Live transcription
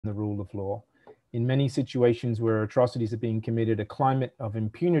the rule of law. In many situations where atrocities are being committed, a climate of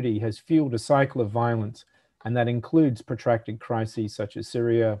impunity has fueled a cycle of violence, and that includes protracted crises such as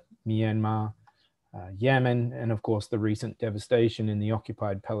Syria, Myanmar, Yemen, and of course the recent devastation in the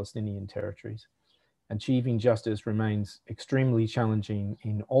occupied Palestinian territories. Achieving justice remains extremely challenging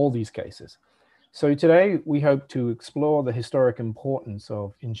in all these cases. So today we hope to explore the historic importance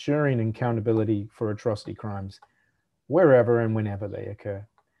of ensuring accountability for atrocity crimes wherever and whenever they occur.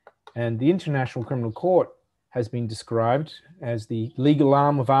 And the International Criminal Court has been described as the legal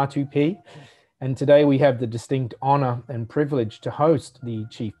arm of R2P. And today we have the distinct honor and privilege to host the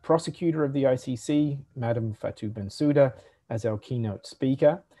Chief Prosecutor of the ICC, Madam Fatou Bensouda, as our keynote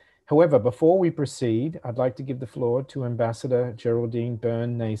speaker. However, before we proceed, I'd like to give the floor to Ambassador Geraldine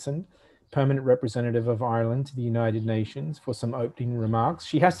Byrne Nason, Permanent Representative of Ireland to the United Nations, for some opening remarks.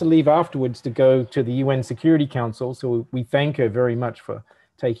 She has to leave afterwards to go to the UN Security Council, so we thank her very much for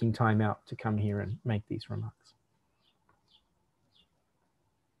taking time out to come here and make these remarks.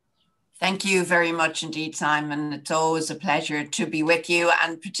 Thank you very much indeed, Simon. It's always a pleasure to be with you,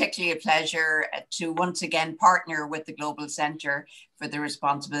 and particularly a pleasure to once again partner with the Global Centre for the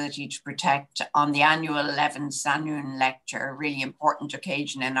Responsibility to Protect on the annual Evans-Sahnoun Lecture, a really important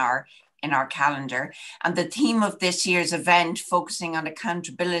occasion in our calendar. And the theme of this year's event, focusing on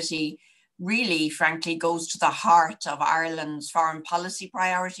accountability, really, frankly, goes to the heart of Ireland's foreign policy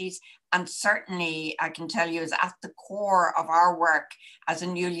priorities, and certainly, I can tell you, is at the core of our work as a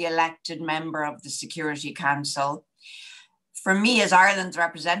newly elected member of the Security Council. For me, as Ireland's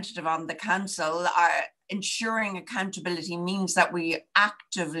representative on the Council, ensuring accountability means that we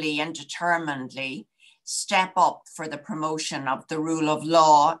actively and determinedly step up for the promotion of the rule of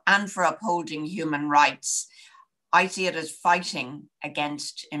law and for upholding human rights. I see it as fighting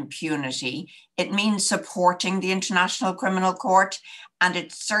against impunity. It means supporting the International Criminal Court, and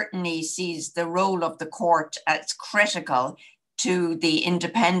it certainly sees the role of the court as critical to the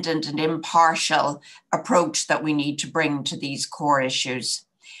independent and impartial approach that we need to bring to these core issues.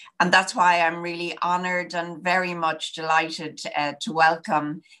 And that's why I'm really honoured and very much delighted to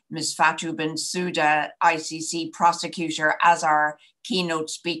welcome Ms. Fatou Bensouda, ICC Prosecutor, as our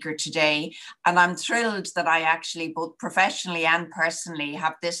keynote speaker today. And I'm thrilled that I actually, both professionally and personally,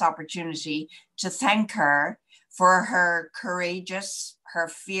 have this opportunity to thank her for her courageous, her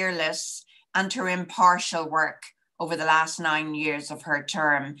fearless, and her impartial work over the last 9 years of her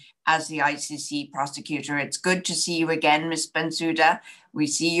term as the ICC prosecutor. It's good to see you again, Ms. Bensouda. We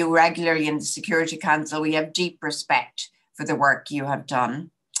see you regularly in the Security Council. We have deep respect for the work you have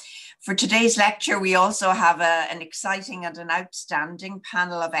done. For today's lecture, we also have an exciting and an outstanding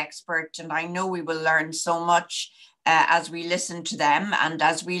panel of experts, and I know we will learn so much as we listen to them and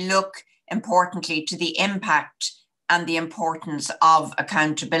as we look, importantly, to the impact and the importance of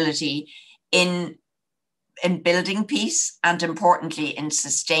accountability in building peace and, importantly, in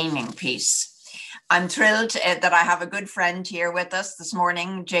sustaining peace. I'm thrilled that I have a good friend here with us this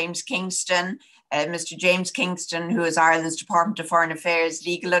morning, James Kingston, Mr. James Kingston, who is Ireland's Department of Foreign Affairs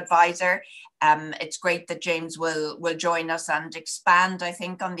legal advisor. It's great that James will join us and expand, I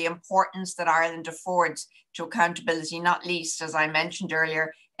think, on the importance that Ireland affords to accountability, not least, as I mentioned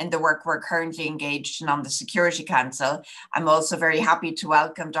earlier, in the work we're currently engaged in on the Security Council. I'm also very happy to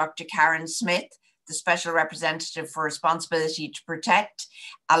welcome Dr. Karen Smith, the Special Representative for Responsibility to Protect,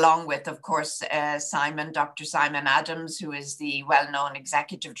 along with, of course, Dr. Simon Adams, who is the well-known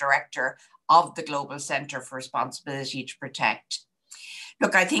Executive Director of the Global Centre for Responsibility to Protect.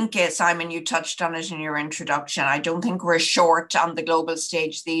 Look, I think, Simon, you touched on it in your introduction. I don't think we're short on the global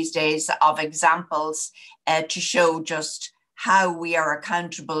stage these days of examples to show just how we are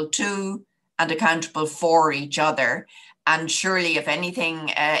accountable to and accountable for each other. And surely, if anything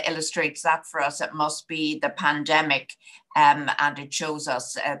illustrates that for us, it must be the pandemic. And it shows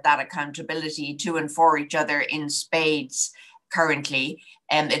us that accountability to and for each other in spades currently.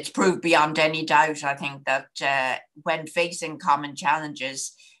 It's proved beyond any doubt, I think, that when facing common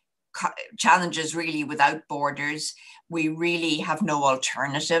challenges really without borders, we really have no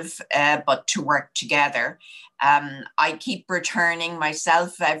alternative but to work together. I keep returning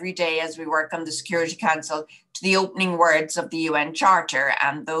myself every day as we work on the Security Council to the opening words of the UN Charter,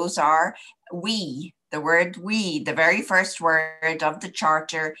 and those are we. The word we, the very first word of the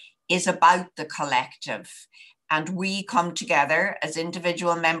Charter, is about the collective. And we come together as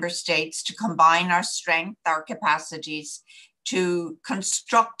individual member states to combine our strength, our capacities, to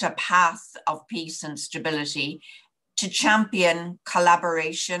construct a path of peace and stability, to champion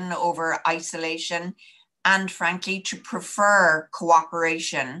collaboration over isolation, and frankly, to prefer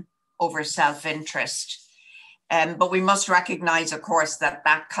cooperation over self-interest. But we must recognize, of course, that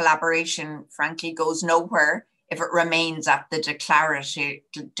that collaboration, frankly, goes nowhere if it remains at the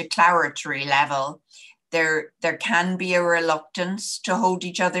declaratory level. There can be a reluctance to hold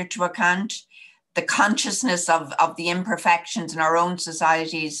each other to account. The consciousness of the imperfections in our own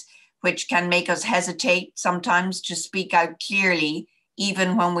societies, which can make us hesitate sometimes to speak out clearly,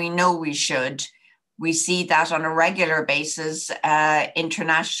 even when we know we should. We see that on a regular basis.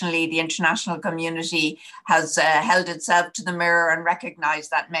 Internationally, the international community has held itself to the mirror and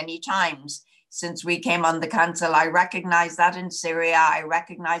recognized that many times. Since we came on the council, I recognize that in Syria, I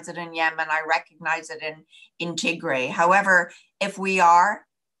recognize it in Yemen, I recognize it in Tigray. However, if we are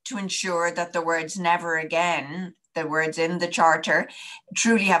to ensure that the words never again, the words in the charter,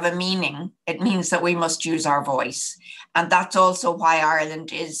 truly have a meaning, it means that we must use our voice. And that's also why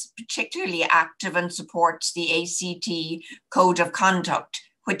Ireland is particularly active and supports the ACT Code of Conduct,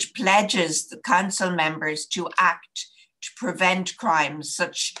 which pledges the council members to act to prevent crimes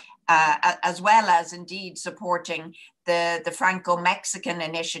such as well as indeed supporting the Franco-Mexican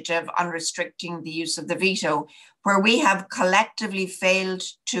initiative on restricting the use of the veto, where we have collectively failed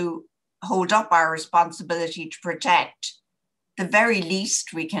to hold up our responsibility to protect. The very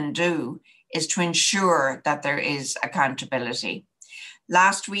least we can do is to ensure that there is accountability.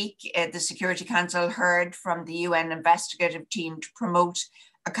 Last week, the Security Council heard from the UN investigative team to promote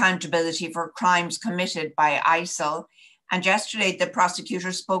accountability for crimes committed by ISIL. And yesterday, the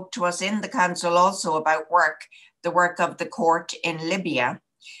prosecutor spoke to us in the council also about the work of the court in Libya.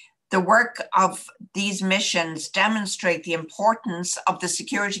 The work of these missions demonstrate the importance of the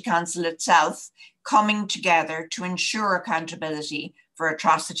Security Council itself coming together to ensure accountability for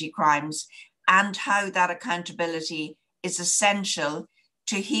atrocity crimes, and how that accountability is essential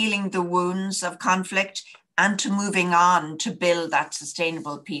to healing the wounds of conflict and to moving on to build that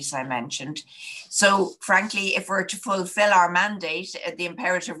sustainable peace I mentioned. So frankly, if we're to fulfill our mandate, the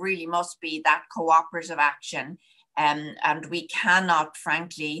imperative really must be that cooperative action. And we cannot,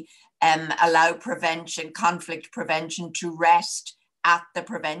 frankly, allow conflict prevention to rest at the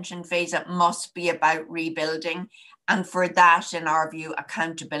prevention phase. It must be about rebuilding. And for that, in our view,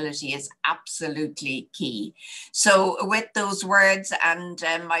 accountability is absolutely key. So with those words and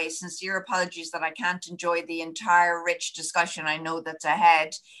my sincere apologies that I can't enjoy the entire rich discussion I know that's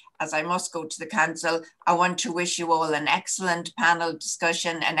ahead, as I must go to the council, I want to wish you all an excellent panel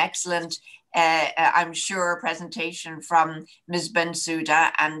discussion, an excellent, I'm sure, presentation from Ms.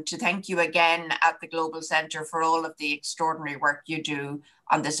 Bensouda, and to thank you again at the Global Centre for all of the extraordinary work you do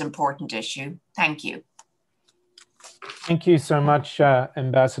on this important issue. Thank you. Thank you so much,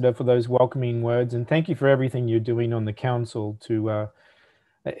 Ambassador, for those welcoming words, and thank you for everything you're doing on the council to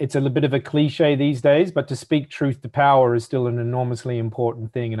it's a little bit of a cliche these days, but to speak truth to power is still an enormously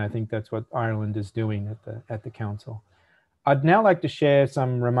important thing, and I think that's what Ireland is doing at the council. I'd now like to share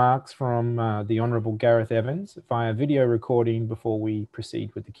some remarks from the Honourable Gareth Evans via video recording before we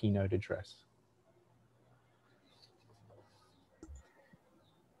proceed with the keynote address.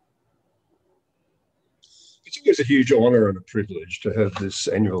 It's always a huge honour and a privilege to have this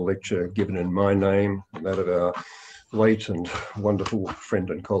annual lecture given in my name and that of our late and wonderful friend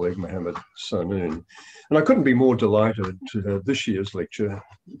and colleague, Evans-Sahnoun. And I couldn't be more delighted to have this year's lecture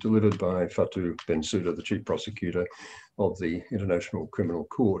delivered by Fatou Bensouda, the Chief Prosecutor of the International Criminal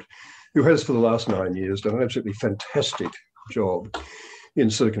Court, who has for the last 9 years done an absolutely fantastic job in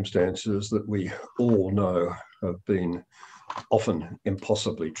circumstances that we all know have been often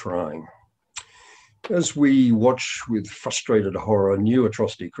impossibly trying. As we watch with frustrated horror new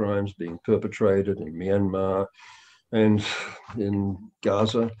atrocity crimes being perpetrated in Myanmar and in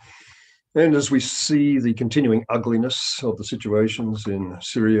Gaza, and as we see the continuing ugliness of the situations in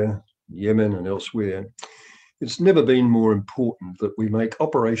Syria, Yemen, and elsewhere, it's never been more important that we make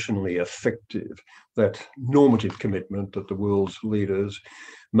operationally effective that normative commitment that the world's leaders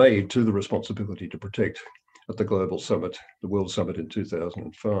made to the responsibility to protect at the Global Summit, the World Summit in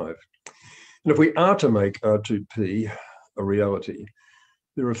 2005. And if we are to make R2P a reality,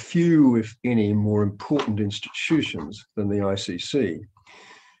 there are few, if any, more important institutions than the ICC,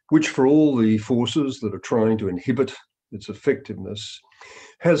 which for all the forces that are trying to inhibit its effectiveness,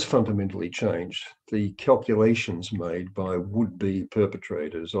 has fundamentally changed the calculations made by would-be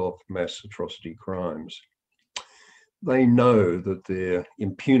perpetrators of mass atrocity crimes. They know that their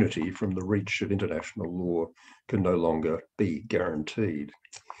impunity from the reach of international law can no longer be guaranteed.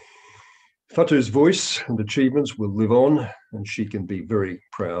 Fatou's voice and achievements will live on, and she can be very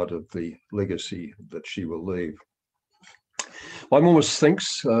proud of the legacy that she will leave. My warmest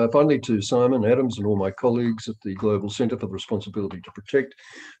thanks finally to Simon Adams and all my colleagues at the Global Centre for the Responsibility to Protect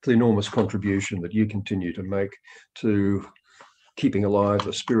for the enormous contribution that you continue to make to keeping alive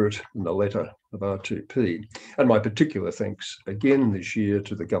the spirit and the letter of R2P. And my particular thanks again this year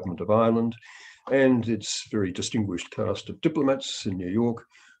to the Government of Ireland and its very distinguished cast of diplomats in New York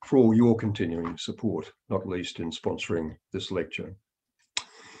for all your continuing support, not least in sponsoring this lecture.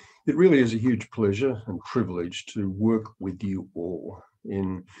 It really is a huge pleasure and privilege to work with you all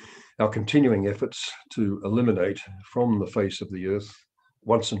in our continuing efforts to eliminate from the face of the earth,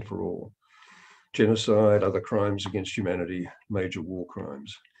 once and for all, genocide, other crimes against humanity, major war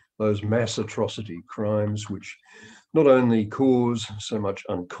crimes, those mass atrocity crimes which not only cause so much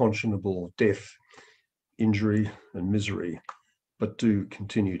unconscionable death, injury, and misery, but do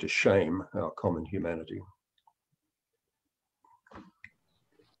continue to shame our common humanity.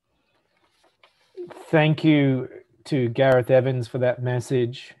 Thank you to Gareth Evans for that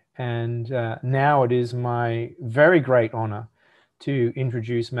message. And now it is my very great honor to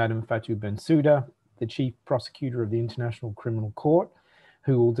introduce Madam Fatou Bensouda, the Chief Prosecutor of the International Criminal Court,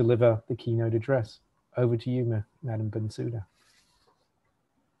 who will deliver the keynote address. Over to you, Madam Bensouda.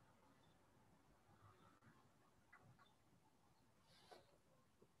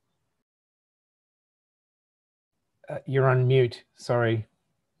 You're on mute, sorry.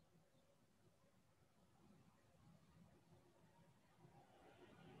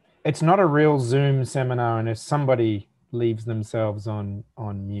 It's not a real Zoom seminar unless somebody leaves themselves on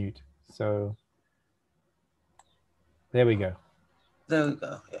mute. So there we go. There we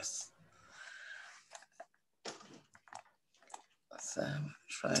go, yes. So I'm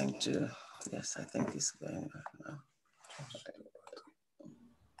trying to, yes, I think it's going now.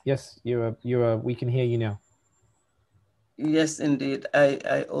 Yes, we can hear you now. Yes, indeed.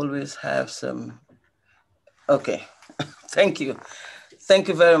 I always have some, okay, thank you. Thank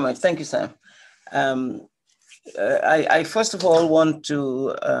you very much. Thank you, Sam. I first of all want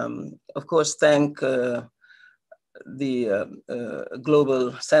to, of course, thank the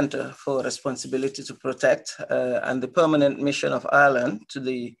Global Centre for Responsibility to Protect and the Permanent Mission of Ireland to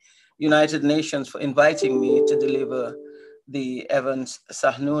the United Nations for inviting me to deliver the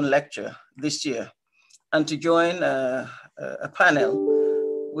Evans-Sahnoun Lecture this year and to join a panel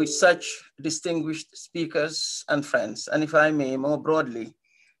with such distinguished speakers and friends, and if I may, more broadly,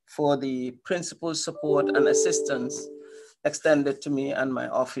 for the principal support and assistance extended to me and my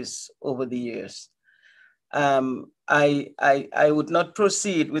office over the years. I would not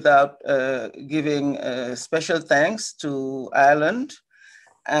proceed without giving special thanks to Ireland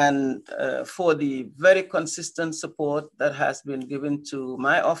and for the very consistent support that has been given to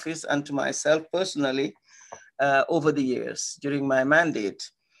my office and to myself personally over the years during my mandate.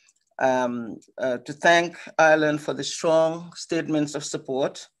 To thank Ireland for the strong statements of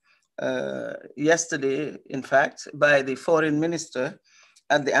support yesterday, in fact, by the foreign minister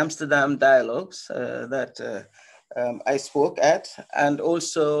at the Amsterdam Dialogues that I spoke at, and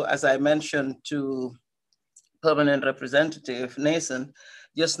also, as I mentioned to Permanent Representative Nason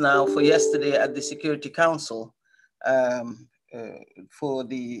just now for yesterday at the Security Council, when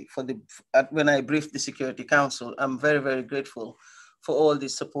I briefed the Security Council. I'm very, very grateful for all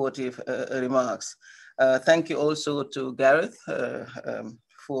these supportive remarks. Thank you also to Gareth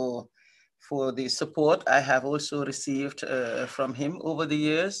for the support I have also received from him over the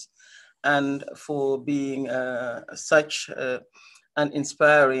years and for being such an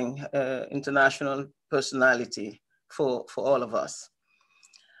inspiring international personality for all of us.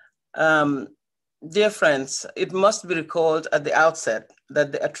 Dear friends, it must be recalled at the outset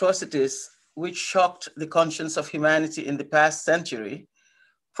that the atrocities which shocked the conscience of humanity in the past century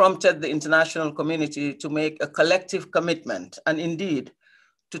prompted the international community to make a collective commitment and indeed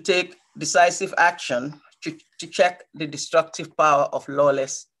to take decisive action to check the destructive power of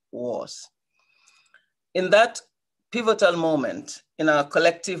lawless wars. In that pivotal moment in our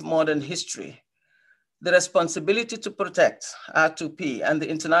collective modern history, the responsibility to protect R2P and the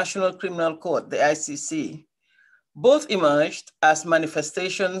International Criminal Court, the ICC, both emerged as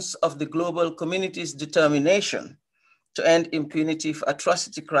manifestations of the global community's determination to end impunity for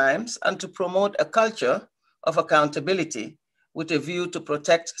atrocity crimes and to promote a culture of accountability with a view to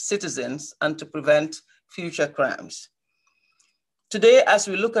protect citizens and to prevent future crimes. Today, as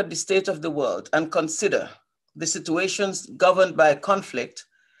we look at the state of the world and consider the situations governed by conflict,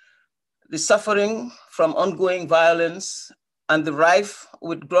 the suffering from ongoing violence, and the rife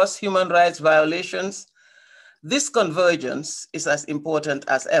with gross human rights violations, this convergence is as important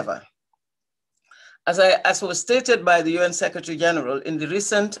as ever. As was stated by the UN Secretary General in the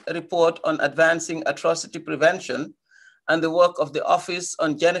recent report on advancing atrocity prevention and the work of the Office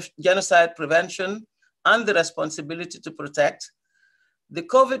on Genocide Prevention and the Responsibility to Protect, the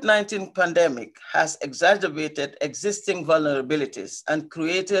COVID-19 pandemic has exacerbated existing vulnerabilities and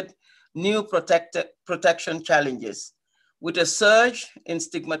created new protection challenges, with a surge in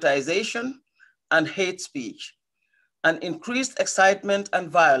stigmatization and hate speech, and increased excitement and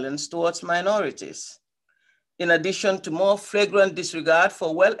violence towards minorities, in addition to more flagrant disregard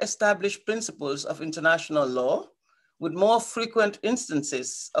for well-established principles of international law, with more frequent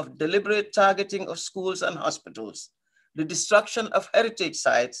instances of deliberate targeting of schools and hospitals, the destruction of heritage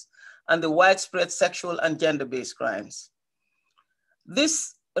sites, and the widespread sexual and gender-based crimes.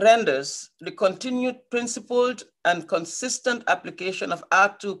 This renders the continued principled and consistent application of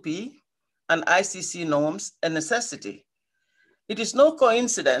R2P and ICC norms a necessity. It is no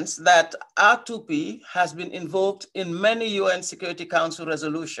coincidence that R2P has been invoked in many UN Security Council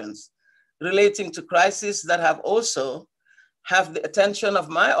resolutions relating to crises that have also have the attention of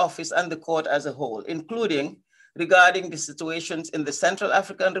my office and the court as a whole, including regarding the situations in the Central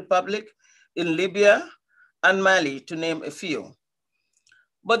African Republic, in Libya, and Mali, to name a few.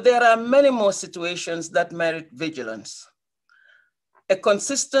 But there are many more situations that merit vigilance. A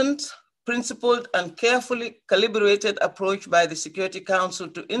consistent, principled, and carefully calibrated approach by the Security Council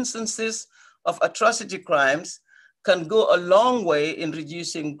to instances of atrocity crimes can go a long way in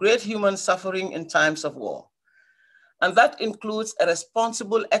reducing great human suffering in times of war. And that includes a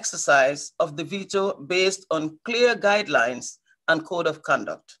responsible exercise of the veto based on clear guidelines and code of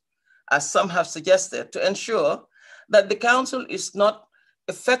conduct, as some have suggested, to ensure that the Council is not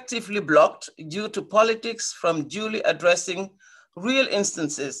effectively blocked due to politics from duly addressing real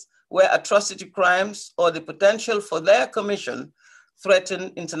instances where atrocity crimes or the potential for their commission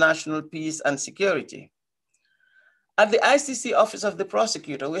threaten international peace and security. At the ICC Office of the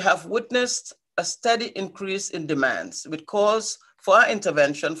Prosecutor, we have witnessed a steady increase in demands with calls for our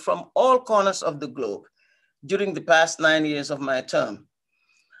intervention from all corners of the globe during the past 9 years of my term.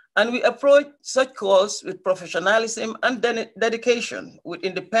 And we approach such calls with professionalism and dedication, with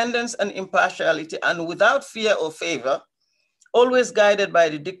independence and impartiality, and without fear or favor, always guided by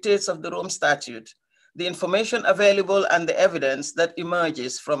the dictates of the Rome Statute, the information available and the evidence that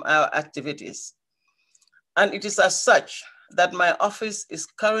emerges from our activities. And it is as such that my office is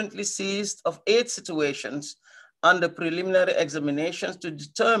currently seized of 8 situations under preliminary examinations to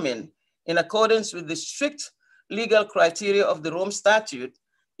determine, in accordance with the strict legal criteria of the Rome Statute,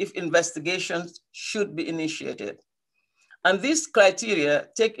 if investigations should be initiated. And these criteria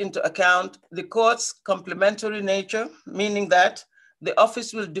take into account the court's complementary nature, meaning that the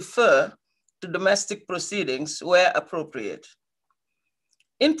office will defer to domestic proceedings where appropriate.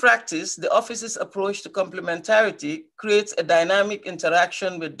 In practice, the office's approach to complementarity creates a dynamic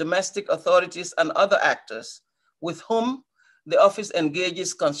interaction with domestic authorities and other actors with whom the office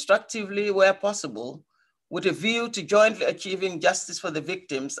engages constructively where possible, with a view to jointly achieving justice for the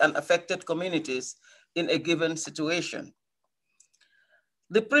victims and affected communities in a given situation.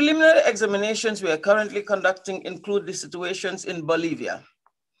 The preliminary examinations we are currently conducting include the situations in Bolivia,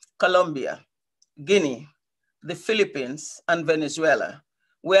 Colombia, Guinea, the Philippines, and Venezuela,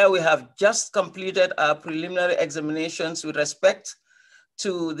 where we have just completed our preliminary examinations with respect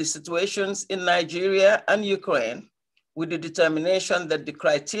to the situations in Nigeria and Ukraine, with the determination that the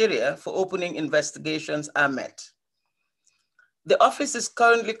criteria for opening investigations are met. The office is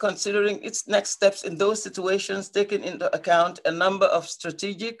currently considering its next steps in those situations, taking into account a number of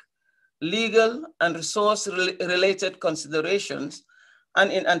strategic, legal, and resource-related considerations,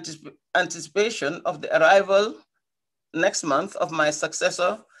 and in anticipation of the arrival next month of my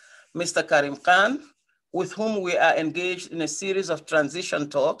successor, Mr. Karim Khan, with whom we are engaged in a series of transition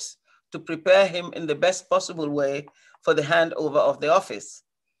talks to prepare him in the best possible way for the handover of the office.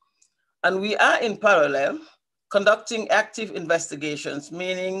 And we are in parallel conducting active investigations,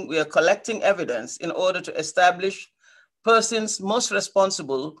 meaning we are collecting evidence in order to establish persons most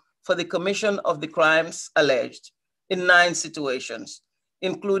responsible for the commission of the crimes alleged in 9 situations,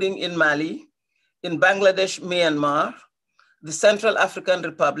 including in Mali, in Bangladesh, Myanmar, the Central African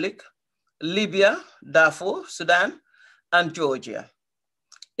Republic, Libya, Darfur, Sudan, and Georgia.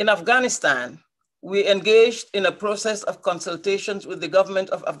 In Afghanistan, we engaged in a process of consultations with the government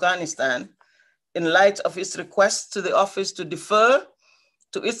of Afghanistan in light of its request to the office to defer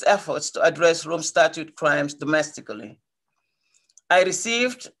to its efforts to address Rome Statute crimes domestically. I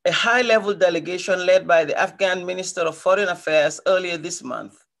received a high-level delegation led by the Afghan Minister of Foreign Affairs earlier this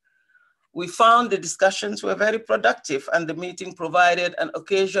month. We found the discussions were very productive, and the meeting provided an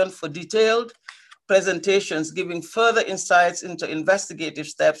occasion for detailed presentations giving further insights into investigative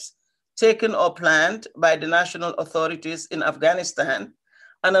steps taken or planned by the national authorities in Afghanistan,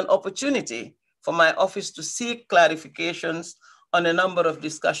 and an opportunity for my office to seek clarifications on a number of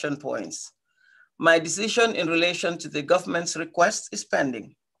discussion points. My decision in relation to the government's request is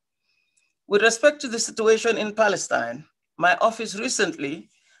pending. With respect to the situation in Palestine, my office recently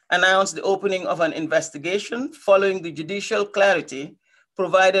announced the opening of an investigation following the judicial clarity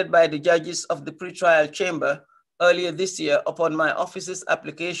provided by the judges of the pretrial chamber earlier this year upon my office's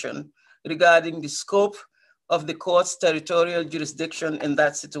application regarding the scope of the court's territorial jurisdiction in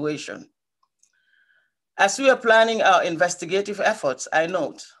that situation. As we are planning our investigative efforts, I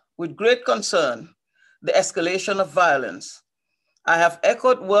note with great concern the escalation of violence. I have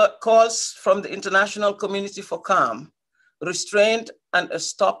echoed calls from the international community for calm, restraint, and a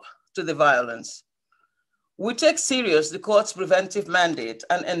stop to the violence. We take serious the court's preventive mandate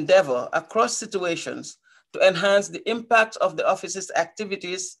and endeavor across situations to enhance the impact of the office's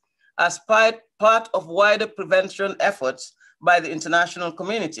activities as part of wider prevention efforts by the international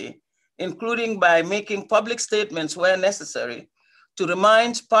community, including by making public statements where necessary to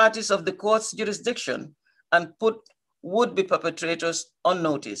remind parties of the court's jurisdiction and put would-be perpetrators on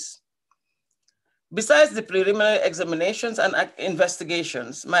notice. Besides the preliminary examinations and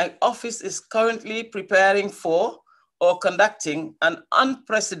investigations, my office is currently preparing for or conducting an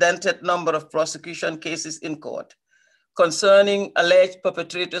unprecedented number of prosecution cases in court concerning alleged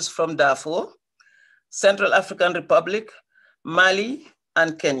perpetrators from Darfur, Central African Republic, Mali,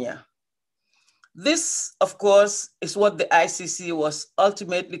 and Kenya. This, of course, is what the ICC was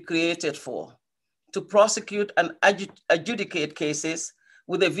ultimately created for, to prosecute and adjudicate cases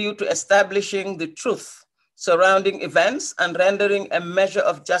with a view to establishing the truth surrounding events and rendering a measure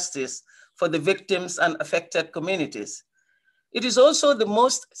of justice for the victims and affected communities. It is also the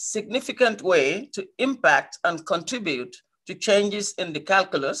most significant way to impact and contribute to changes in the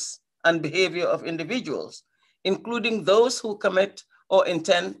calculus and behavior of individuals, including those who commit or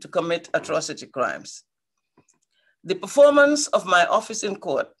intend to commit atrocity crimes. The performance of my office in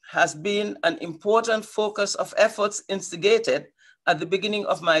court has been an important focus of efforts instigated at the beginning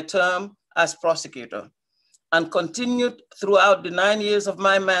of my term as prosecutor and continued throughout the 9 years of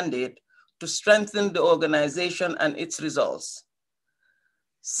my mandate to strengthen the organization and its results.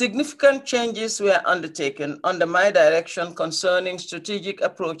 Significant changes were undertaken under my direction concerning strategic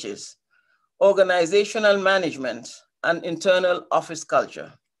approaches, organizational management, and internal office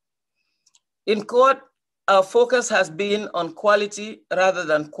culture. In court, our focus has been on quality rather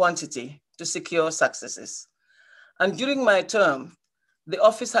than quantity to secure successes. And during my term, the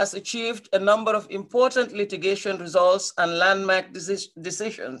office has achieved a number of important litigation results and landmark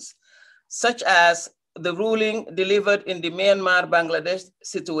decisions, such as the ruling delivered in the Myanmar-Bangladesh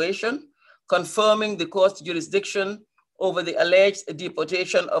situation, confirming the court's jurisdiction over the alleged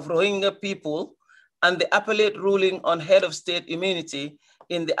deportation of Rohingya people, and the appellate ruling on head of state immunity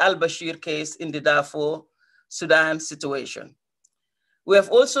in the al-Bashir case in the Darfur, Sudan situation. We have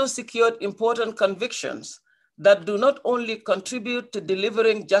also secured important convictions that do not only contribute to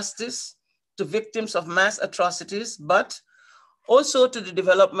delivering justice to victims of mass atrocities, but also to the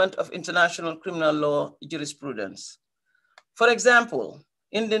development of international criminal law jurisprudence. For example,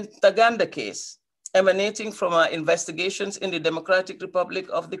 in the Taganda case, emanating from our investigations in the Democratic Republic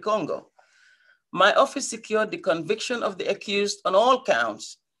of the Congo, my office secured the conviction of the accused on all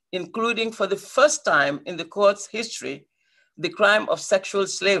counts, including for the first time in the court's history, the crime of sexual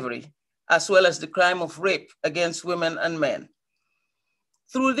slavery, as well as the crime of rape against women and men.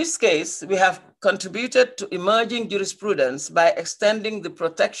 Through this case, we have contributed to emerging jurisprudence by extending the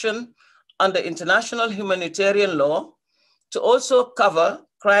protection under international humanitarian law to also cover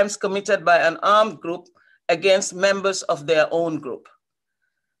crimes committed by an armed group against members of their own group.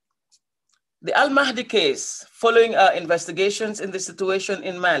 The Al-Mahdi case, following our investigations in the situation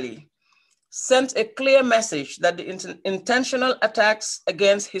in Mali, sent a clear message that the intentional attacks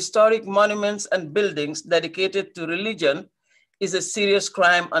against historic monuments and buildings dedicated to religion is a serious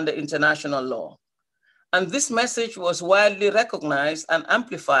crime under international law. And this message was widely recognized and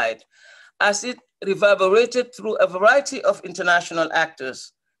amplified as it reverberated through a variety of international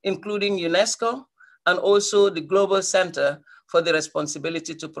actors, including UNESCO and also the Global Center for the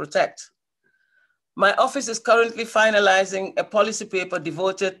Responsibility to Protect. My office is currently finalizing a policy paper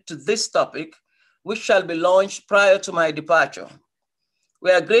devoted to this topic, which shall be launched prior to my departure.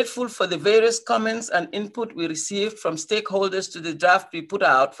 We are grateful for the various comments and input we received from stakeholders to the draft we put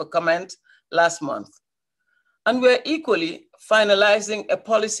out for comment last month. And we're equally finalizing a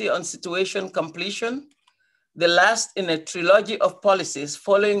policy on situation completion, the last in a trilogy of policies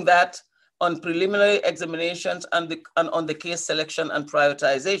following that on preliminary examinations and on the case selection and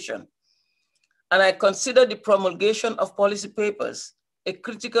prioritization. and I consider the promulgation of policy papers a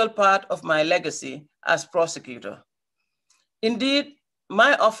critical part of my legacy as prosecutor. Indeed,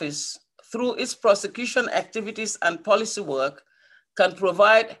 my office, through its prosecution activities and policy work, can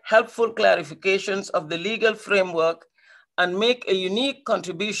provide helpful clarifications of the legal framework and make a unique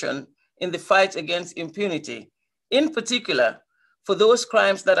contribution in the fight against impunity, in particular for those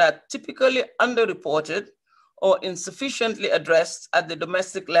crimes that are typically underreported or insufficiently addressed at the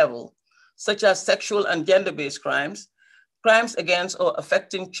domestic level, such as sexual and gender-based crimes, crimes against or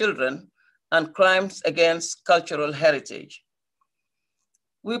affecting children, and crimes against cultural heritage.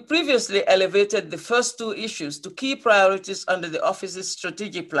 We previously elevated the first two issues to key priorities under the office's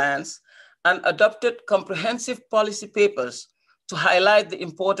strategic plans and adopted comprehensive policy papers to highlight the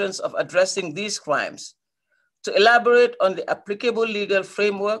importance of addressing these crimes, to elaborate on the applicable legal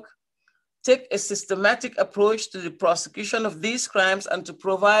framework, take a systematic approach to the prosecution of these crimes, and to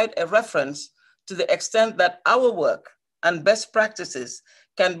provide a reference to the extent that our work and best practices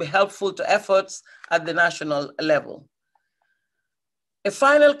can be helpful to efforts at the national level. A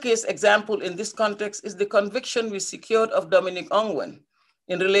final case example in this context is the conviction we secured of Dominic Ongwen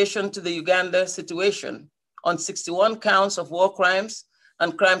in relation to the Uganda situation on 61 counts of war crimes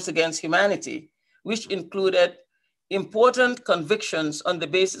and crimes against humanity, which included important convictions on the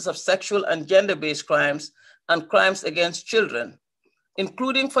basis of sexual and gender-based crimes and crimes against children,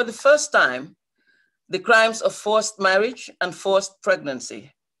 including for the first time, the crimes of forced marriage and forced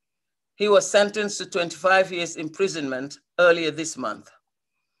pregnancy. He was sentenced to 25 years imprisonment earlier this month.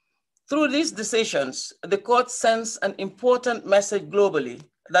 Through these decisions, the court sends an important message globally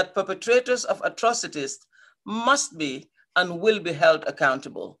that perpetrators of atrocities must be and will be held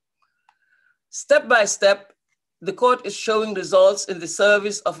accountable. Step by step, the court is showing results in the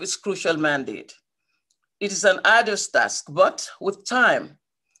service of its crucial mandate. It is an arduous task, but with time,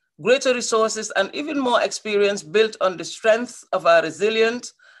 greater resources, and even more experience built on the strength of our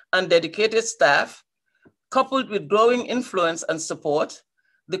resilient and dedicated staff, coupled with growing influence and support,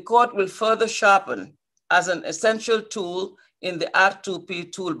 the court will further sharpen as an essential tool in the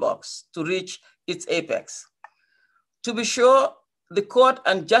R2P toolbox to reach its apex. To be sure, the court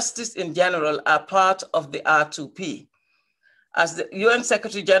and justice in general are part of the R2P, as the UN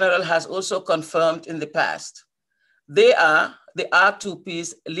Secretary General has also confirmed in the past. They are the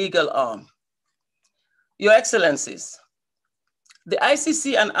R2P's legal arm. Your Excellencies, the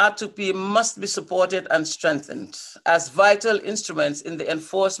ICC and R2P must be supported and strengthened as vital instruments in the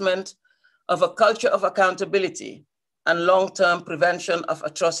enforcement of a culture of accountability and long-term prevention of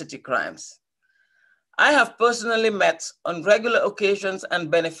atrocity crimes. I have personally met on regular occasions and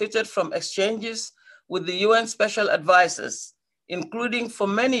benefited from exchanges with the UN special advisors, including for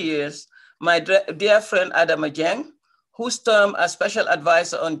many years, my dear friend Adama Dieng, whose term as special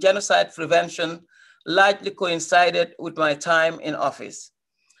advisor on genocide prevention largely coincided with my time in office.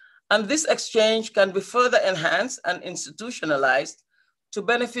 And this exchange can be further enhanced and institutionalized to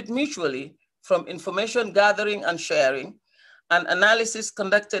benefit mutually from information gathering and sharing and analysis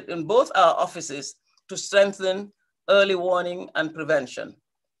conducted in both our offices to strengthen early warning and prevention.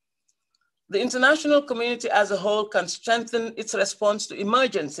 The international community as a whole can strengthen its response to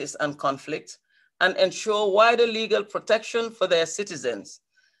emergencies and conflict and ensure wider legal protection for their citizens,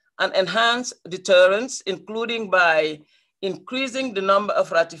 and enhance deterrence, including by increasing the number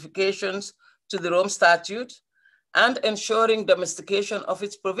of ratifications to the Rome Statute and ensuring domestication of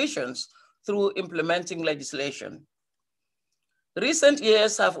its provisions through implementing legislation. Recent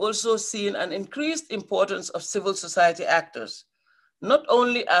years have also seen an increased importance of civil society actors, not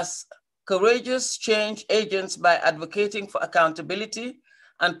only as courageous change agents by advocating for accountability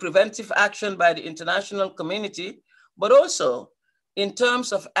and preventive action by the international community, but also in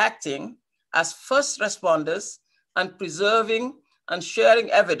terms of acting as first responders and preserving and sharing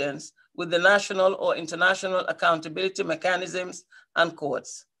evidence with the national or international accountability mechanisms and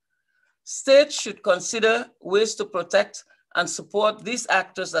courts. States should consider ways to protect and support these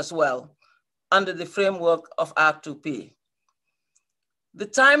actors as well under the framework of R2P. The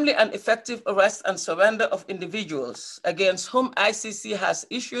timely and effective arrest and surrender of individuals against whom ICC has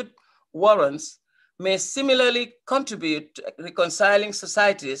issued warrants may similarly contribute to reconciling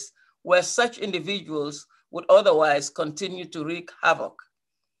societies where such individuals would otherwise continue to wreak havoc.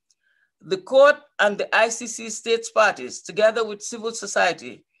 The court and the ICC states parties, together with civil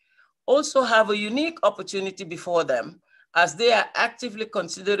society, also have a unique opportunity before them as they are actively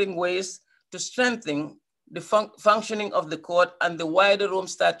considering ways to strengthen the functioning of the court and the wider Rome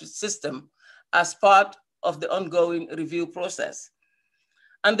Statute system as part of the ongoing review process.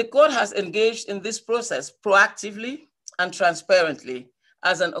 And the court has engaged in this process proactively and transparently,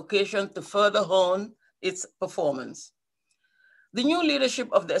 as an occasion to further hone its performance. The new leadership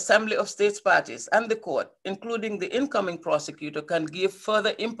of the Assembly of States Parties and the court, including the incoming prosecutor, can give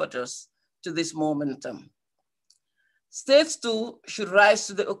further impetus to this momentum. States too should rise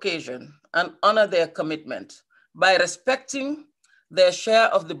to the occasion and honor their commitment by respecting their share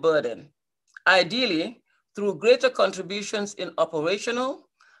of the burden, ideally through greater contributions in operational,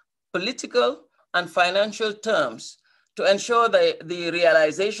 political, and financial terms to ensure the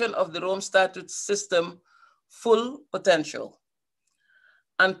realization of the Rome Statute system full potential.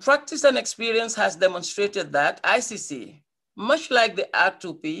 And practice and experience has demonstrated that ICC, much like the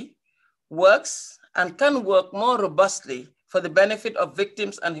R2P, works and can work more robustly for the benefit of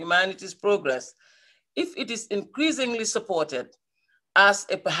victims and humanity's progress if it is increasingly supported as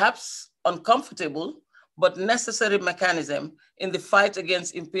a perhaps uncomfortable but necessary mechanism in the fight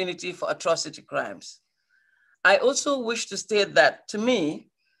against impunity for atrocity crimes. I also wish to state that, to me,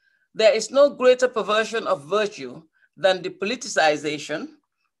 there is no greater perversion of virtue than the politicization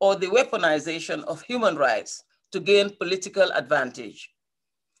or the weaponization of human rights to gain political advantage.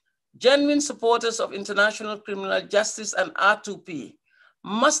 Genuine supporters of international criminal justice and R2P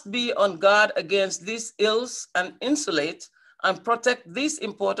must be on guard against these ills and insulate and protect these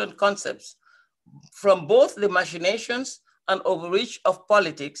important concepts from both the machinations and overreach of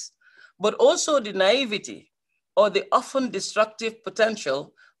politics, but also the naivety or the often destructive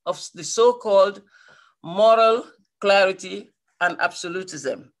potential of the so-called moral clarity and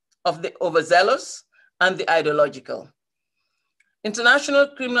absolutism of the overzealous and the ideological. International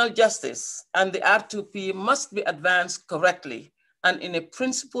criminal justice and the R2P must be advanced correctly and in a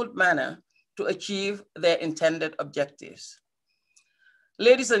principled manner to achieve their intended objectives.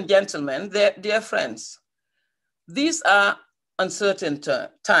 Ladies and gentlemen, dear friends, these are uncertain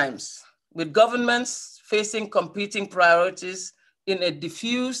times with governments facing competing priorities in a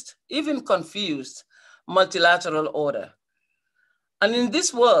diffused, even confused, multilateral order. And in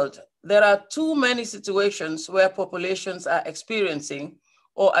this world, there are too many situations where populations are experiencing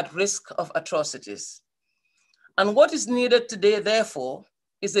or at risk of atrocities. And what is needed today, therefore,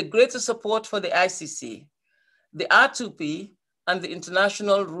 is a greater support for the ICC, the R2P, and the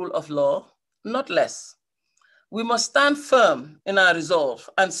international rule of law, not less. We must stand firm in our resolve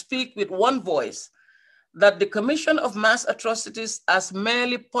and speak with one voice that the commission of mass atrocities as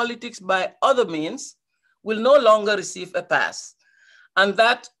merely politics by other means will no longer receive a pass, and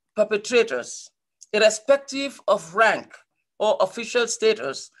that perpetrators, irrespective of rank or official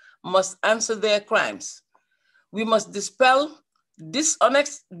status, must answer their crimes. We must dispel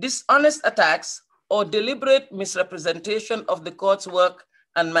dishonest attacks or deliberate misrepresentation of the court's work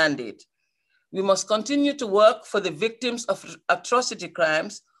and mandate. We must continue to work for the victims of atrocity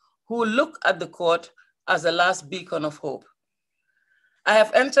crimes who look at the court as a last beacon of hope. I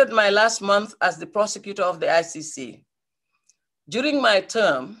have entered my last month as the prosecutor of the ICC. During my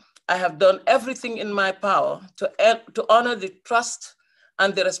term, I have done everything in my power to honor the trust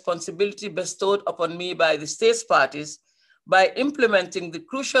and the responsibility bestowed upon me by the states parties by implementing the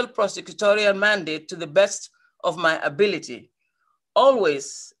crucial prosecutorial mandate to the best of my ability,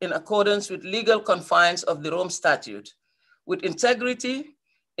 always in accordance with legal confines of the Rome Statute, with integrity,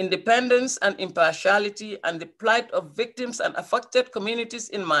 independence, and impartiality, and the plight of victims and affected communities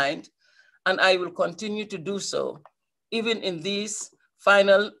in mind, and I will continue to do so, even in these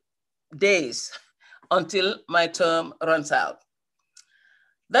final days until my term runs out.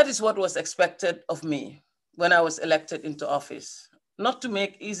 That is what was expected of me when I was elected into office, not to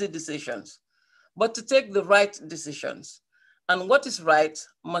make easy decisions, but to take the right decisions. And what is right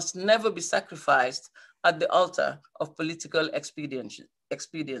must never be sacrificed at the altar of political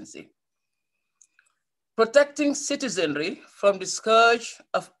expediency. Protecting citizenry from the scourge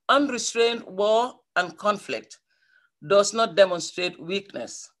of unrestrained war and conflict does not demonstrate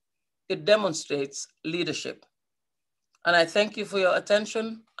weakness, it demonstrates leadership. And I thank you for your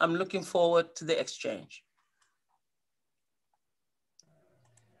attention. I'm looking forward to the exchange.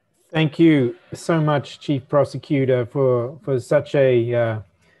 Thank you so much, Chief Prosecutor, for such a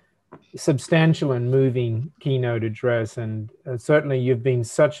substantial and moving keynote address. And certainly you've been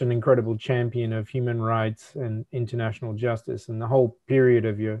such an incredible champion of human rights and international justice in the whole period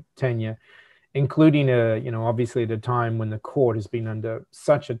of your tenure, including, obviously at a time when the court has been under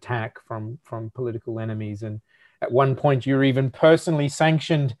such attack from political enemies. And at one point, you were even personally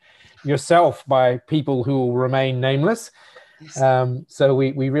sanctioned yourself by people who will remain nameless. So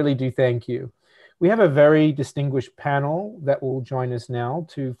we really do thank you. We have a very distinguished panel that will join us now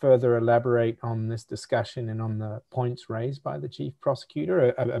to further elaborate on this discussion and on the points raised by the Chief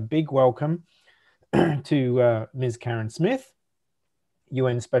Prosecutor. A big welcome to Ms. Karen Smith,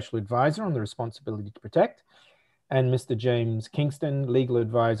 UN Special Advisor on the Responsibility to Protect, and Mr. James Kingston, Legal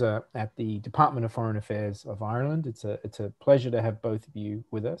Advisor at the Department of Foreign Affairs of Ireland. It's a pleasure to have both of you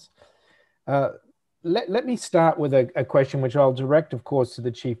with us. Let me start with a question which I'll direct, of course, to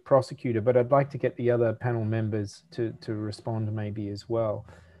the Chief Prosecutor, but I'd like to get the other panel members to respond maybe as well.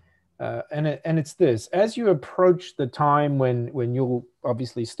 And it's this: as you approach the time when you'll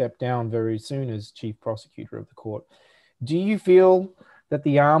obviously step down very soon as Chief Prosecutor of the court, do you feel that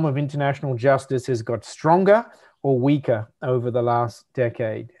the arm of international justice has got stronger or weaker over the last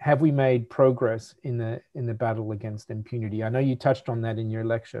decade? Have we made progress in the battle against impunity? I know you touched on that in your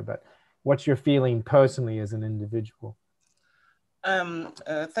lecture, but what's your feeling personally as an individual?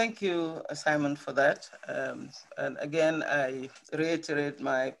 Thank you, Simon, for that. And again, I reiterate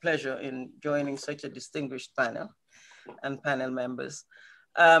my pleasure in joining such a distinguished panel and panel members.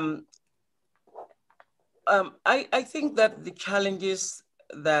 I think that the challenges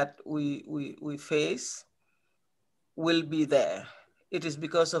that we face will be there. It is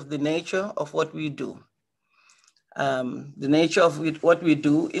because of the nature of what we do. The nature of what we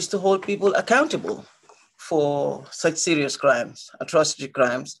do is to hold people accountable for such serious crimes, atrocity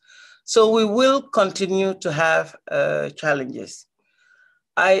crimes. So we will continue to have challenges.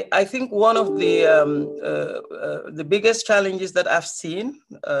 I think one of the biggest challenges that I've seen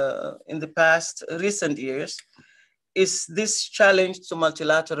in the past recent years is this challenge to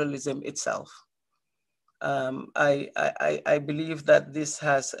multilateralism itself. I believe that this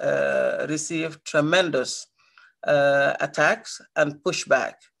has received tremendous attacks and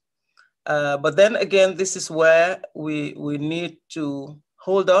pushback. But then again, this is where we need to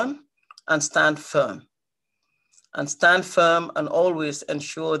hold on and stand firm. And always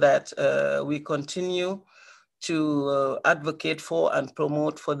ensure that we continue to advocate for and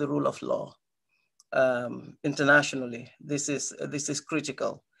promote for the rule of law internationally. This is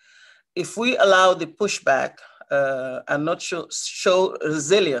critical. If we allow the pushback and not show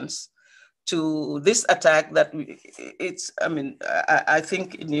resilience to this attack, that I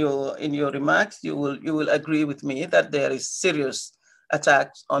think in your remarks you will agree with me that there is serious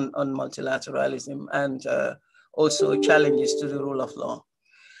attacks on multilateralism and also challenges to the rule of law.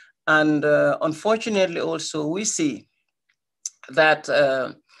 And unfortunately also we see that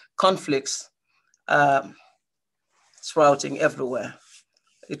conflicts sprouting everywhere.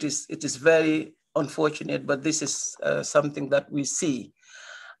 It is very unfortunate, but this is something that we see.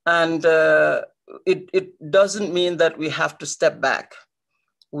 And it doesn't mean that we have to step back.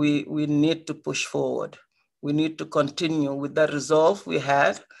 We need to push forward. We need to continue with that resolve we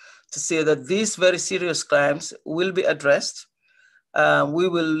had to say that these very serious crimes will be addressed. We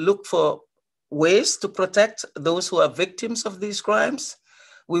will look for ways to protect those who are victims of these crimes.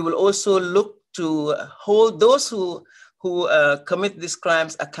 We will also look to hold those who commit these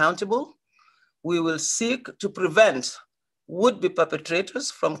crimes accountable. We will seek to prevent would-be perpetrators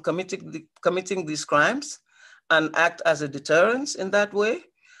from committing these crimes and act as a deterrence in that way,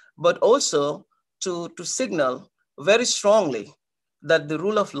 but also to signal very strongly that the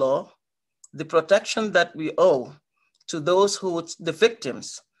rule of law, the protection that we owe to those the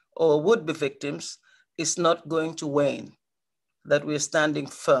victims or would-be victims, is not going to wane, that we're standing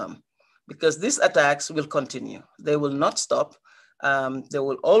firm, because these attacks will continue. They will not stop. There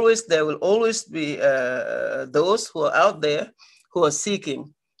will always be those who are out there who are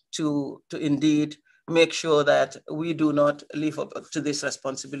seeking to indeed make sure that we do not live up to this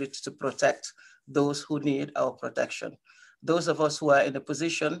responsibility to protect those who need our protection. Those of us who are in a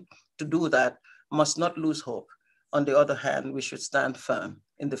position to do that must not lose hope. On the other hand, we should stand firm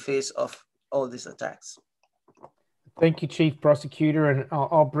in the face of all these attacks. Thank you, Chief Prosecutor. And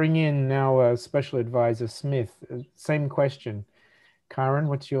I'll bring in now Special Advisor Smith. Same question. Karen,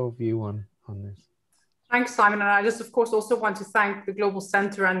 what's your view on this? Thanks, Simon. And I just, of course, also want to thank the Global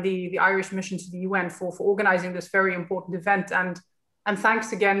Center and the Irish Mission to the UN for organizing this very important event. And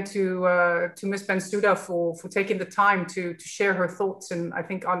thanks again to Ms. Bensouda for taking the time to share her thoughts and I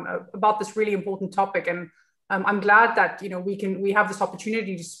think about this really important topic. And I'm glad that we have this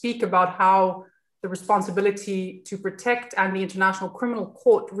opportunity to speak about how the responsibility to protect and the International Criminal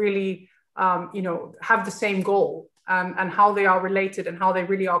Court really have the same goal. And how they are related and how they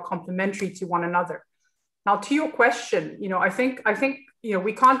really are complementary to one another. Now, to your question, I think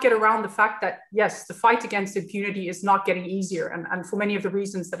we can't get around the fact that, yes, the fight against impunity is not getting easier. And for many of the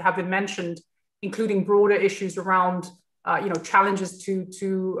reasons that have been mentioned, including broader issues around, challenges to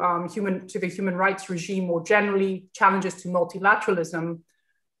the human rights regime more generally, challenges to multilateralism.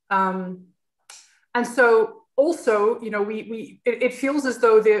 And so also, you know, it feels as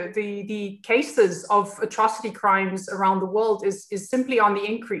though the cases of atrocity crimes around the world is simply on the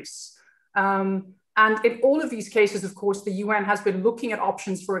increase. And in all of these cases, of course, the UN has been looking at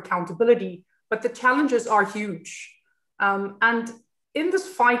options for accountability, but the challenges are huge. And in this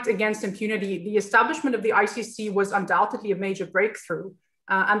fight against impunity, the establishment of the ICC was undoubtedly a major breakthrough,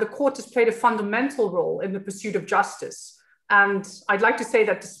 and the court has played a fundamental role in the pursuit of justice. And I'd like to say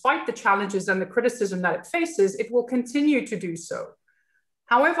that despite the challenges and the criticism that it faces, it will continue to do so.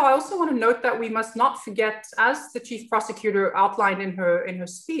 However, I also want to note that we must not forget, as the Chief Prosecutor outlined in her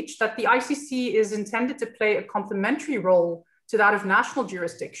speech, that the ICC is intended to play a complementary role to that of national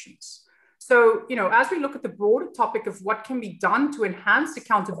jurisdictions. So, you know, as we look at the broader topic of what can be done to enhance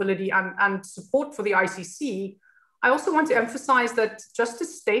accountability and support for the ICC, I also want to emphasize that just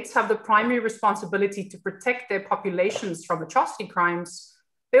as states have the primary responsibility to protect their populations from atrocity crimes,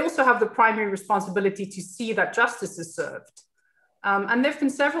 they also have the primary responsibility to see that justice is served. And there have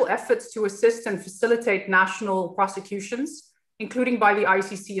been several efforts to assist and facilitate national prosecutions, including by the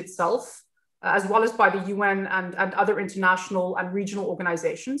ICC itself, as well as by the UN and other international and regional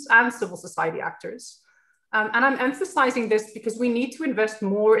organizations and civil society actors. And I'm emphasizing this because we need to invest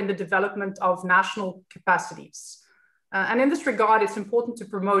more in the development of national capacities. And in this regard, it's important to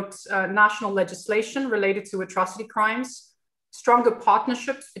promote national legislation related to atrocity crimes, stronger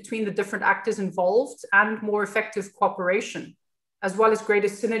partnerships between the different actors involved, and more effective cooperation, as well as greater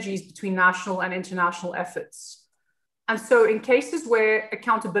synergies between national and international efforts. And so in cases where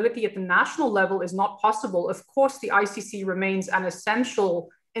accountability at the national level is not possible, of course, the ICC remains an essential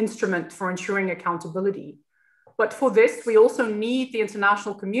instrument for ensuring accountability. But for this, we also need the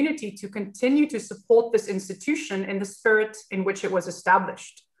international community to continue to support this institution in the spirit in which it was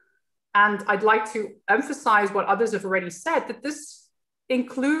established. And I'd like to emphasize what others have already said, that this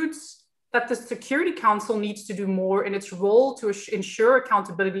includes that the Security Council needs to do more in its role to ensure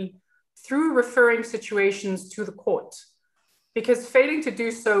accountability through referring situations to the court, because failing to do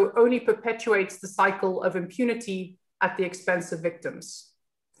so only perpetuates the cycle of impunity at the expense of victims.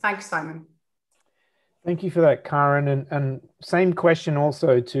 Thanks, Simon. Thank you for that, Karen. And same question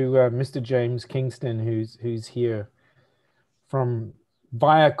also to Mr. James Kingston, who's here from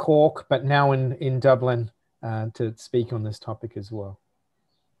via Cork, but now in Dublin to speak on this topic as well.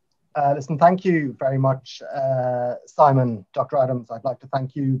 Listen, thank you very much, Simon, Dr. Adams. I'd like to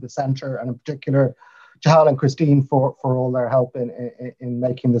thank you, the Centre, and in particular, Jahal and Christine for all their help in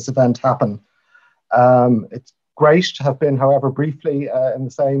making this event happen. It's great to have been, however briefly, in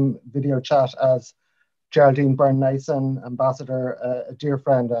the same video chat as Geraldine, Byrne, Nason, Ambassador, a dear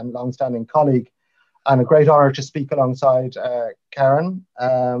friend and long-standing colleague, and a great honour to speak alongside Karen,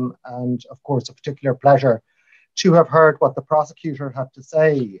 and of course a particular pleasure to have heard what the prosecutor had to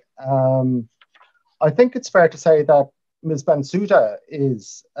say. I think it's fair to say that Ms. Bensouda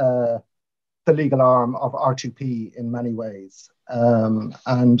is the legal arm of R2P in many ways.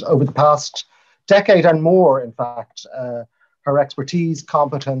 And over the past decade and more, in fact, her expertise,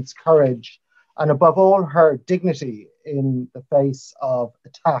 competence, courage, and above all, her dignity in the face of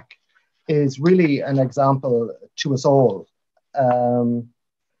attack is really an example to us all.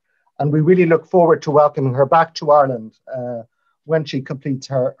 And we really look forward to welcoming her back to Ireland when she completes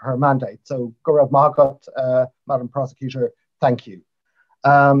her mandate. So, Gaurav Mahagat, Madam Prosecutor, thank you. So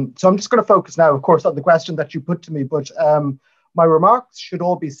I'm just going to focus now, of course, on the question that you put to me, but my remarks should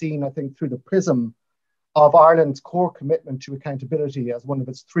all be seen, I think, through the prism of Ireland's core commitment to accountability as one of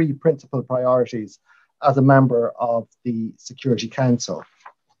its three principal priorities as a member of the Security Council.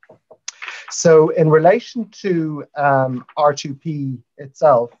 So in relation to R2P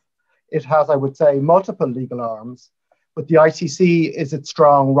itself, it has, I would say, multiple legal arms, but the ICC is its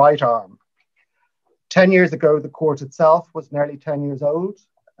strong right arm. 10 years ago, the court itself was nearly 10 years old.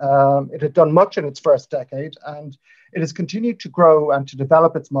 It had done much in its first decade, and it has continued to grow and to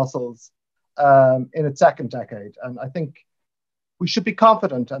develop its muscles in its second decade. And I think we should be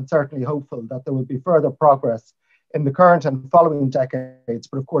confident and certainly hopeful that there will be further progress in the current and following decades,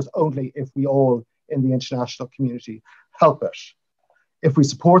 but of course only if we all in the international community help it. If we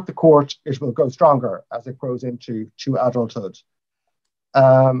support the court, it will go stronger as it grows into adulthood.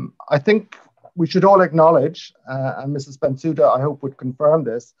 I think we should all acknowledge, and Mrs. Bensouda, I hope, would confirm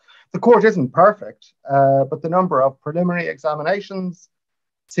this, the court isn't perfect, but the number of preliminary examinations,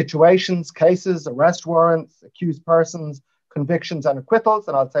 situations, cases, arrest warrants, accused persons, convictions and acquittals,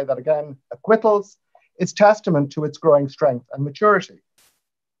 and I'll say that again, acquittals, is testament to its growing strength and maturity.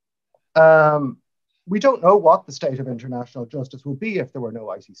 We don't know what the state of international justice would be if there were no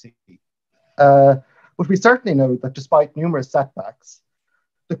ICC. But we certainly know that despite numerous setbacks,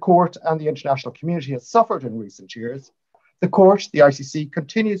 the court and the international community has suffered in recent years, the court, the ICC,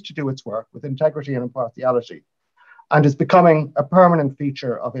 continues to do its work with integrity and impartiality and is becoming a permanent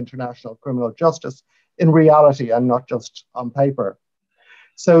feature of international criminal justice in reality and not just on paper.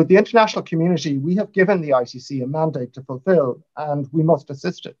 So the international community, we have given the ICC a mandate to fulfill, and we must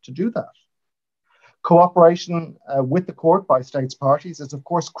assist it to do that. Cooperation with the court by states parties is, of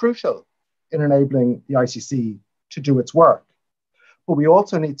course, crucial in enabling the ICC to do its work. But we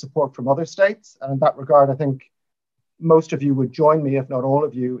also need support from other states. And in that regard, I think most of you would join me, if not all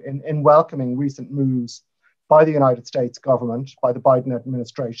of you, in welcoming recent moves by the United States government, by the Biden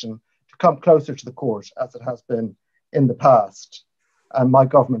administration, to come closer to the court as it has been in the past. And my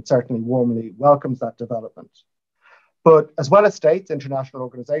government certainly warmly welcomes that development. But as well as states, international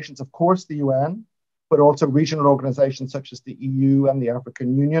organizations, of course, the UN, but also regional organizations such as the EU and the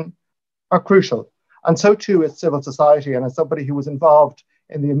African Union are crucial. And so too is civil society. And as somebody who was involved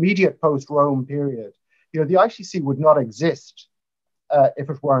in the immediate post-Rome period, the ICC would not exist if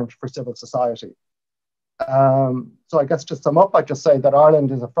it weren't for civil society. So I guess to sum up, I'd just say that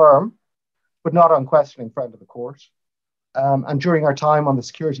Ireland is a firm, but not unquestioning friend of the court. And during our time on the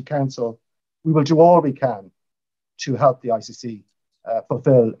Security Council, we will do all we can to help the ICC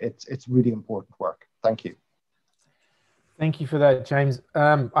fulfill its really important work. Thank you. Thank you for that, James.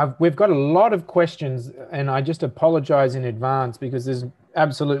 We've got a lot of questions, and I just apologize in advance because there's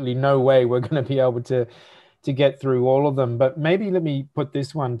absolutely no way we're going to be able to get through all of them. But maybe let me put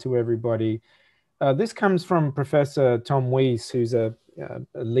this one to everybody. This comes from Professor Tom Weiss, who's a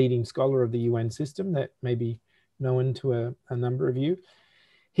leading scholar of the UN system that may be known to a number of you.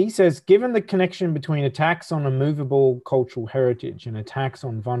 He says, given the connection between attacks on immovable cultural heritage and attacks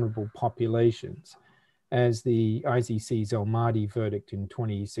on vulnerable populations, as the ICC's El Mahdi verdict in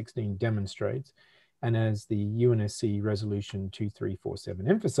 2016 demonstrates, and as the UNSC resolution 2347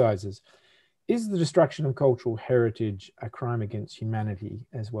 emphasizes, is the destruction of cultural heritage a crime against humanity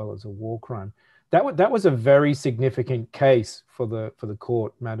as well as a war crime? That was a very significant case for the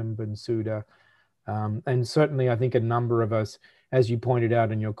court, Madam Bensouda. And certainly I think a number of us, as you pointed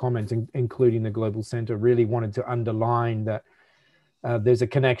out in your comments, including the Global Center, really wanted to underline that there's a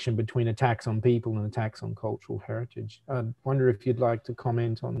connection between attacks on people and attacks on cultural heritage. I wonder if you'd like to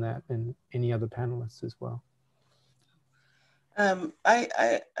comment on that, and any other panelists as well.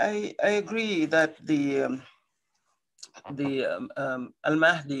 I agree that the Al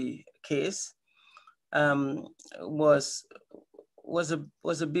Mahdi case was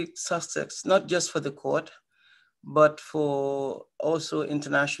a big success, not just for the court, but for also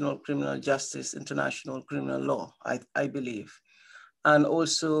international criminal justice, international criminal law, I believe. And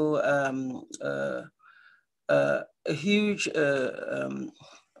also a huge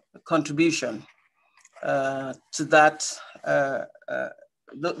contribution to that,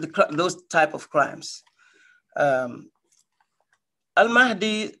 those type of crimes.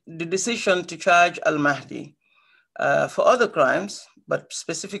 Al-Mahdi, the decision to charge Al-Mahdi for other crimes, but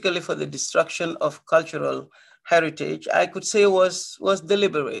specifically for the destruction of cultural heritage, I could say was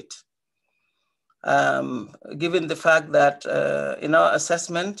deliberate. Given the fact that in our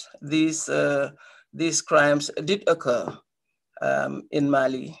assessment, these crimes did occur in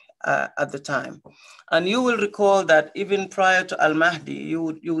Mali at the time. And you will recall that even prior to Al-Mahdi, you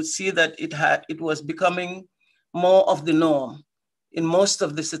would see that it was becoming more of the norm in most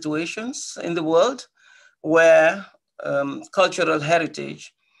of the situations in the world where cultural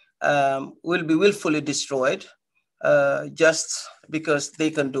heritage will be willfully destroyed just because they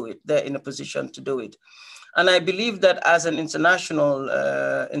can do it. They're in a position to do it. And I believe that as an international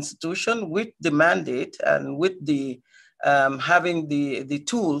institution with the mandate and with the having the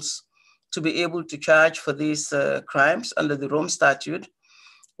tools to be able to charge for these crimes under the Rome Statute,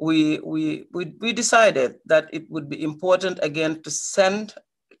 we decided that it would be important again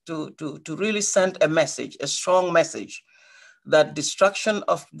to really send a message, a strong message, that destruction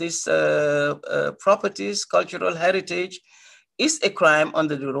of these properties, cultural heritage, is a crime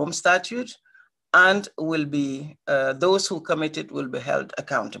under the Rome Statute, and will be those who commit it will be held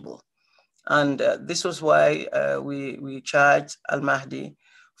accountable. And this was why we charged Al-Mahdi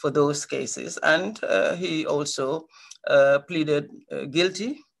for those cases, and he also pleaded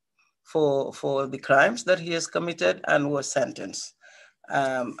guilty for the crimes that he has committed and was sentenced.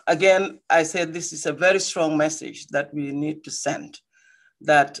 Again, I said this is a very strong message that we need to send,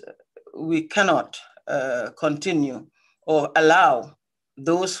 that we cannot continue or allow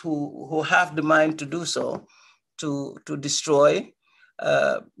those who have the mind to do so to destroy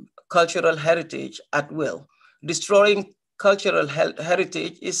cultural heritage at will. Destroying cultural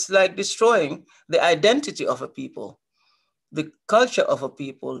heritage is like destroying the identity of a people. the culture of a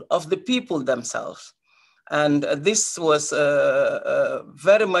people, of the people themselves. And this was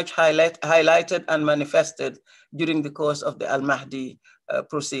very much highlighted and manifested during the course of the Al-Mahdi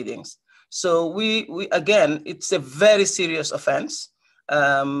proceedings. So we again, it's a very serious offense.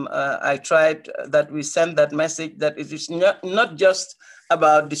 I tried that we send that message that it is not just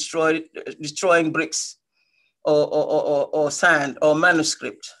about destroying bricks or sand or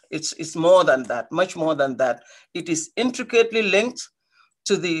manuscript. It's more than that, much more than that. It is intricately linked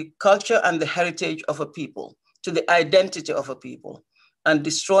to the culture and the heritage of a people, to the identity of a people. And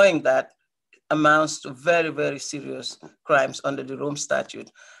destroying that amounts to very, very serious crimes under the Rome Statute.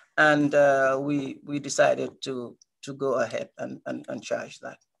 And we decided to go ahead and charge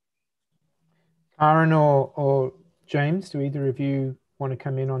that. Karen or James, do either of you want to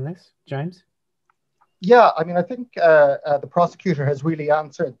come in on this? James? Yeah, I mean, I think the prosecutor has really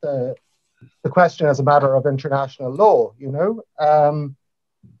answered the question as a matter of international law, you know.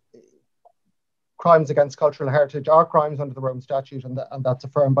 Crimes against cultural heritage are crimes under the Rome Statute, and that's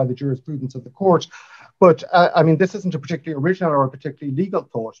affirmed by the jurisprudence of the court. But I mean, this isn't a particularly original or a particularly legal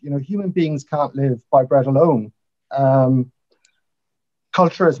thought. You know, human beings can't live by bread alone.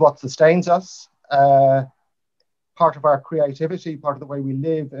 Culture is what sustains us. Part of our creativity, part of the way we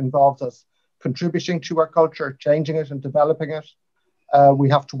live involves us contributing to our culture, changing it and developing it. We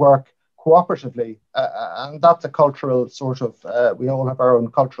have to work cooperatively. And that's a cultural sort of, we all have our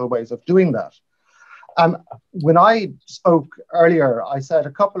own cultural ways of doing that. When I spoke earlier, I said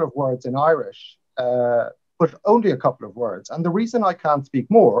a couple of words in Irish, but only a couple of words. And the reason I can't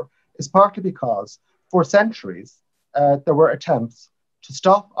speak more is partly because for centuries, there were attempts to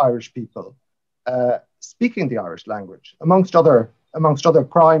stop Irish people speaking the Irish language, amongst other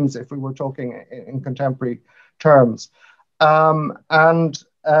crimes, if we were talking in contemporary terms. You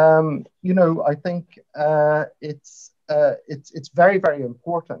know, I think it's very, very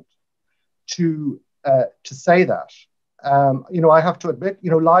important to say that. You know, I have to admit,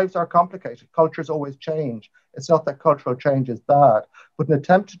 you know, lives are complicated. Cultures always change. It's not that cultural change is bad, but an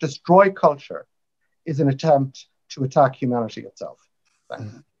attempt to destroy culture is an attempt to attack humanity itself.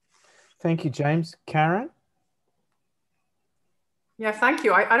 Thank you. Thank you, James. Karen? Yeah, thank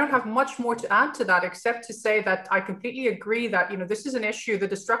you. I don't have much more to add to that, except to say that I completely agree that, you know, this is an issue. The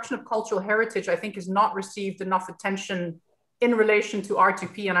destruction of cultural heritage, I think, has not received enough attention in relation to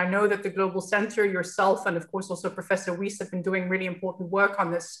R2P. And I know that the Global Center, yourself, and of course also Professor Weiss have been doing really important work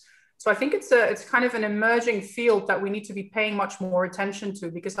on this. So I think it's kind of an emerging field that we need to be paying much more attention to,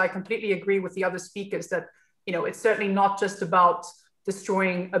 because I completely agree with the other speakers that, you know, it's certainly not just about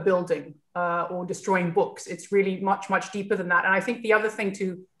destroying a building or destroying books. It's really much, much deeper than that. And I think the other thing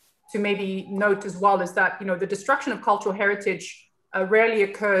to maybe note as well is that, you know, the destruction of cultural heritage rarely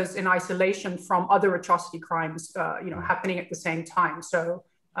occurs in isolation from other atrocity crimes, you know, happening at the same time. So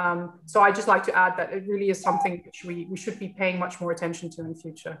I just like to add that it really is something which we should be paying much more attention to in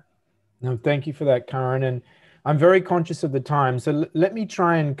future. No, thank you for that, Karen. And I'm very conscious of the time. So let me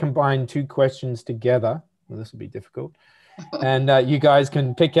try and combine two questions together. Well, this will be difficult. And you guys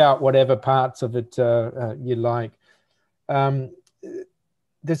can pick out whatever parts of it you like.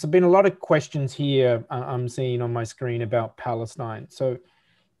 There's been a lot of questions here I'm seeing on my screen about Palestine. So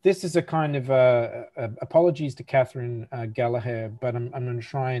this is a kind of apologies to Catherine Gallagher, but I'm going to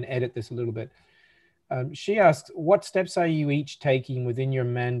try and edit this a little bit. She asks, what steps are you each taking within your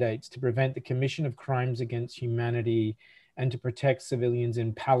mandates to prevent the commission of crimes against humanity and to protect civilians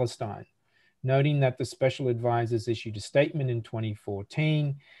in Palestine? Noting that the special advisors issued a statement in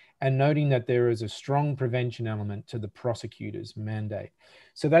 2014 and noting that there is a strong prevention element to the prosecutor's mandate.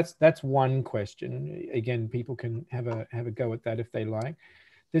 So that's one question. Again, people can have a go at that if they like.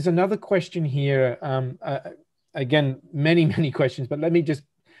 There's another question here. Again, many questions, but let me just,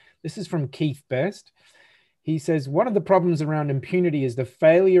 this is from Keith Best. He says, one of the problems around impunity is the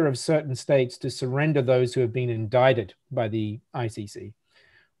failure of certain states to surrender those who have been indicted by the ICC.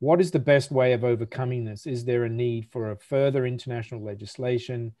 What is the best way of overcoming this? Is there a need for a further international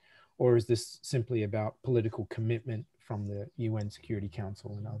legislation, or is this simply about political commitment from the UN Security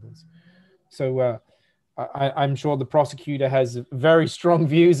Council and others? So I'm sure the prosecutor has very strong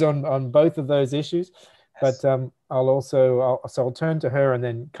views on both of those issues, but I'll turn to her, and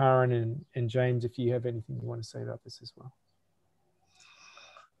then Karen and James, if you have anything you want to say about this as well.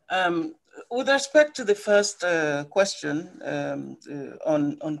 With respect to the first question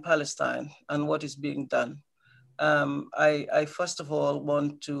on Palestine and what is being done, I first of all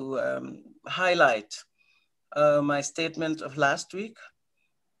want to highlight my statement of last week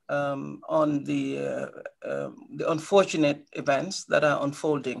on the unfortunate events that are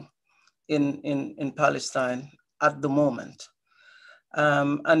unfolding in Palestine at the moment.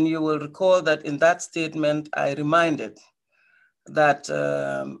 And you will recall that in that statement, I reminded that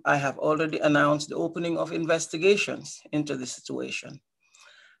I have already announced the opening of investigations into the situation.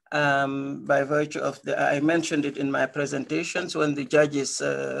 By virtue of I mentioned it in my presentations when the judges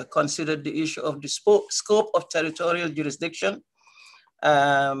considered the issue of the scope of territorial jurisdiction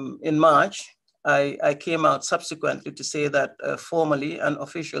in March. I came out subsequently to say that formally and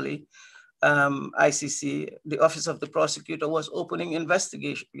officially, ICC, the Office of the Prosecutor, was opening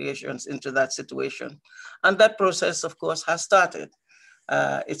investigations into that situation. And that process, of course, has started.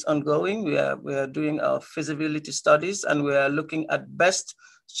 It's ongoing. We are doing our feasibility studies, and we are looking at best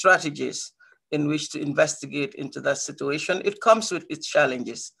strategies in which to investigate into that situation. It comes with its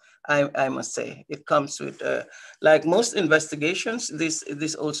challenges, I must say. It comes with, like most investigations,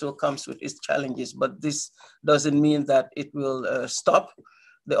 this also comes with its challenges, but this doesn't mean that it will stop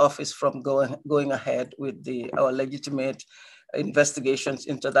the office from going ahead with our legitimate investigations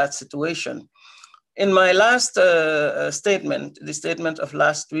into that situation. In my last statement, the statement of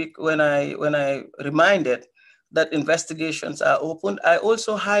last week, when I reminded that investigations are open, I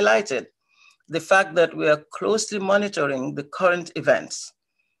also highlighted the fact that we are closely monitoring the current events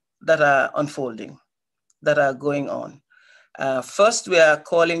that are unfolding, that are going on. First, we are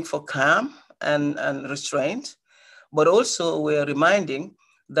calling for calm and restraint, but also we are reminding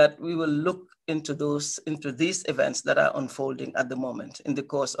that we will look into these events that are unfolding at the moment in the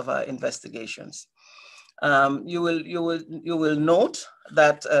course of our investigations. You will note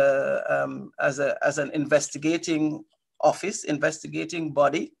that as an investigating office, investigating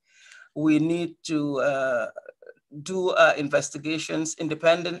body, we need to do our investigations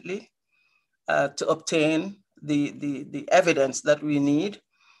independently to obtain the evidence that we need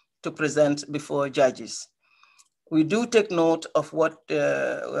to present before judges. We do take note of what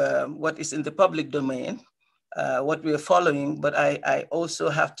is in the public domain, what we are following, but I also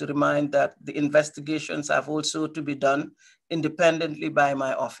have to remind that the investigations have also to be done independently by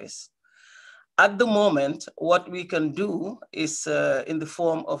my office. At the moment, what we can do is in the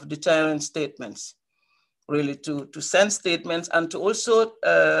form of deterrent statements, really to send statements and to also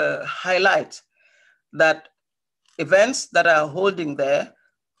highlight that events that are holding there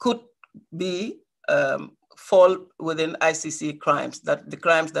could be fall within ICC crimes, that the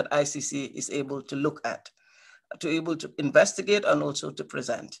crimes that ICC is able to look at, to able to investigate and also to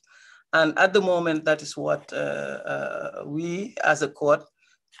present. And at the moment, that is what we as a court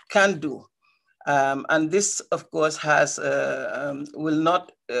can do. And this, of course, will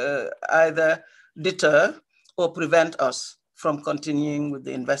not either deter or prevent us from continuing with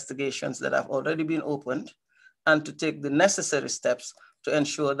the investigations that have already been opened and to take the necessary steps to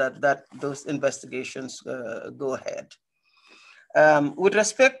ensure that those investigations go ahead. With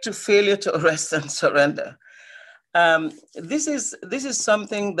respect to failure to arrest and surrender, this is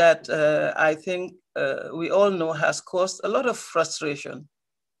something that I think we all know has caused a lot of frustration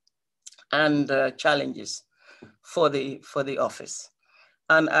and challenges for the office.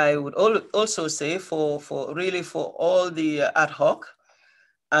 And I would also say for all the ad hoc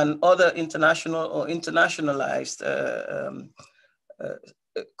and other international or internationalized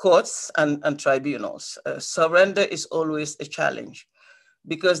courts and tribunals, surrender is always a challenge,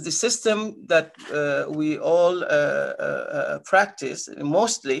 because the system that we all practice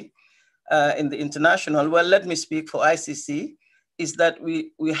mostly in the international, well, let me speak for ICC, is that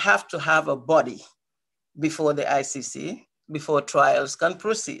we have to have a body before the ICC, before trials can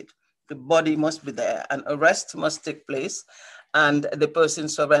proceed. The body must be there, an arrest must take place, and the person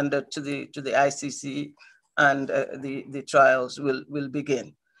surrendered to the ICC, and the trials will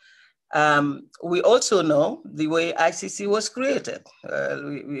begin. We also know the way ICC was created.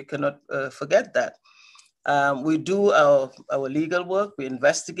 We cannot forget that. We do our legal work, we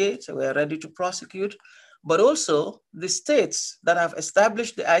investigate, we're ready to prosecute, but also the states that have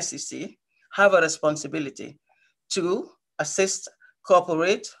established the ICC have a responsibility to assist,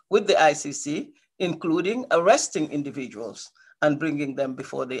 cooperate with the ICC, including arresting individuals and bringing them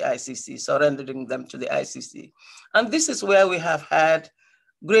before the ICC, surrendering them to the ICC. And this is where we have had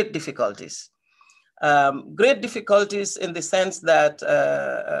great difficulties. Great difficulties in the sense that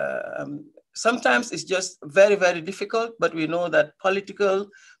sometimes it's just very, very difficult, but we know that political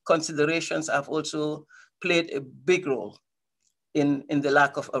considerations have also played a big role in the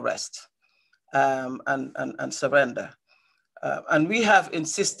lack of arrest and surrender. And we have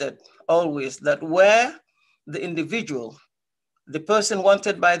insisted always that where the individual, the person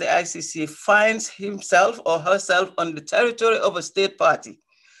wanted by the ICC, finds himself or herself on the territory of a state party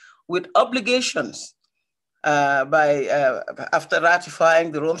with obligations after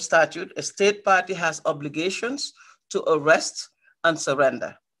ratifying the Rome Statute, a state party has obligations to arrest and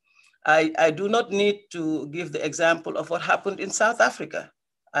surrender. I do not need to give the example of what happened in South Africa.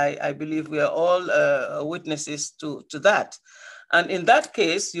 I believe we are all witnesses to that. And in that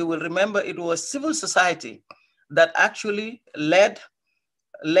case, you will remember it was civil society that actually led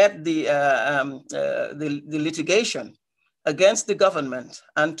the litigation against the government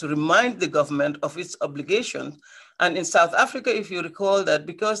and to remind the government of its obligation. And in South Africa, if you recall that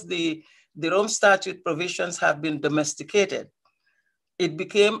because the Rome Statute provisions have been domesticated, it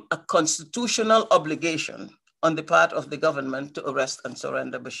became a constitutional obligation on the part of the government to arrest and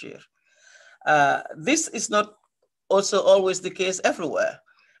surrender Bashir. This is not also always the case everywhere.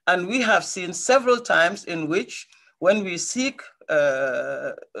 And we have seen several times in which when we seek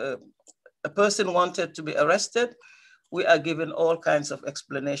a person wanted to be arrested, we are given all kinds of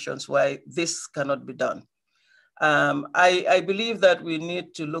explanations why this cannot be done. I believe that we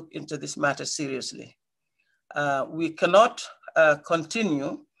need to look into this matter seriously. We cannot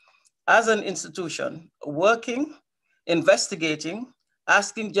continue as an institution working, investigating,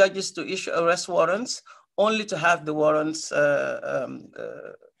 asking judges to issue arrest warrants, only to have the warrants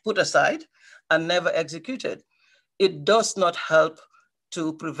put aside and never executed. It does not help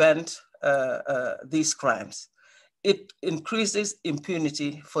to prevent these crimes. It increases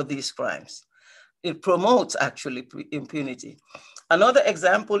impunity for these crimes. It promotes actually impunity. Another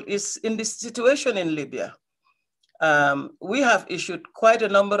example is in this situation in Libya. We have issued quite a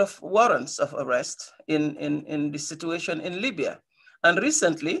number of warrants of arrest in the situation in Libya. And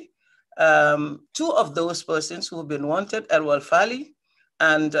recently, two of those persons who have been wanted, El Walfali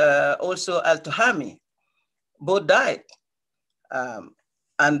and also Al-Tuhami, both died.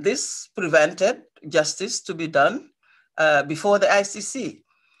 And this prevented justice to be done before the ICC.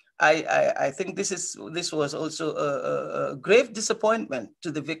 I think this was also a grave disappointment to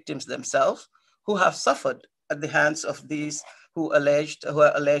the victims themselves who have suffered at the hands of these who are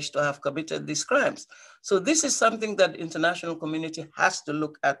alleged to have committed these crimes. So this is something that the international community has to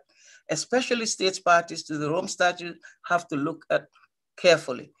look at, especially states parties to the Rome Statute have to look at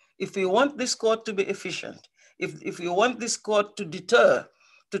carefully. If we want this court to be efficient, if we want this court to deter,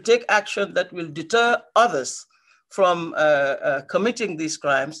 to take action that will deter others from committing these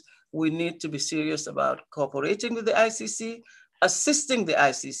crimes, we need to be serious about cooperating with the ICC, assisting the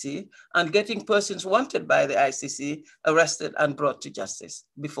ICC, and getting persons wanted by the ICC arrested and brought to justice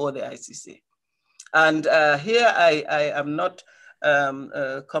before the ICC. And here I am not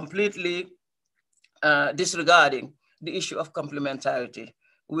completely disregarding the issue of complementarity,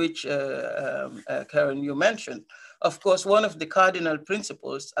 which Karen, you mentioned. Of course, one of the cardinal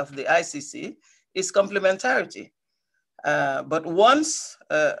principles of the ICC is complementarity. But once,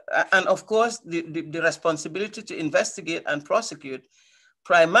 and of course, the responsibility to investigate and prosecute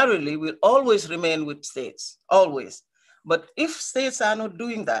primarily will always remain with states, always. But if states are not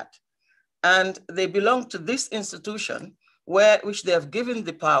doing that, and they belong to this institution which they have given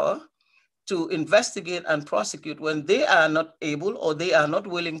the power to investigate and prosecute, when they are not able or they are not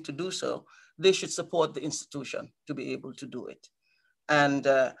willing to do so, they should support the institution to be able to do it. And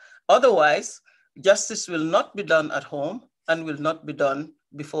otherwise, justice will not be done at home and will not be done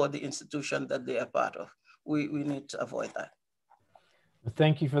before the institution that they are part of. We need to avoid that.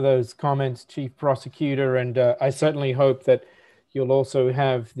 Thank you for those comments, Chief Prosecutor. And I certainly hope that you'll also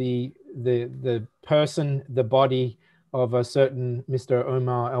have the person, the body of a certain Mr.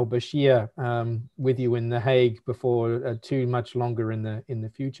 Omar al-Bashir with you in The Hague before too much longer in the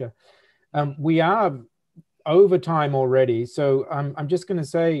future. We are over time already, so I'm just going to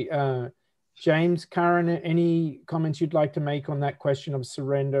say, James, Karen, any comments you'd like to make on that question of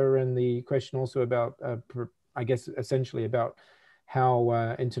surrender and the question also about, I guess, essentially about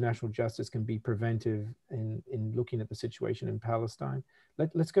how international justice can be preventive in looking at the situation in Palestine?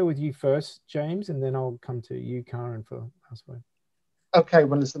 Let's go with you first, James, and then I'll come to you, Karen, for last word. Okay,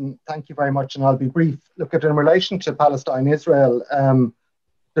 well, listen, thank you very much, and I'll be brief. Look, in relation to Palestine, Israel,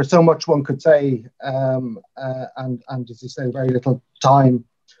 there's so much one could say, and as you say, very little time.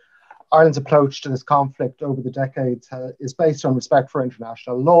 Ireland's approach to this conflict over the decades is based on respect for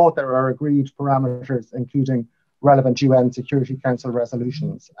international law. There are agreed parameters, including relevant UN Security Council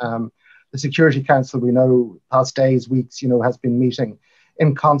resolutions. The Security Council, we know, past days, weeks, has been meeting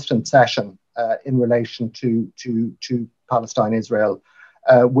in constant session in relation to Palestine, Israel,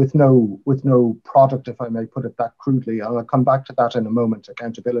 with no product, if I may put it that crudely. And I'll come back to that in a moment,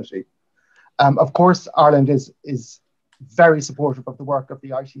 accountability. Of course, Ireland is very supportive of the work of the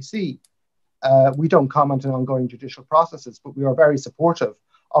ICC. We don't comment on ongoing judicial processes, but we are very supportive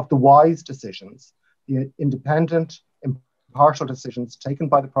of the wise decisions the independent, impartial decisions taken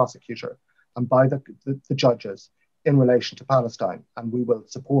by the prosecutor and by the judges in relation to Palestine. And we will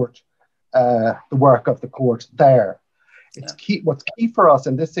support the work of the court there. It's key. What's key for us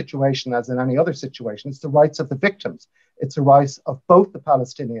in this situation, as in any other situation, is the rights of the victims. It's the rights of both the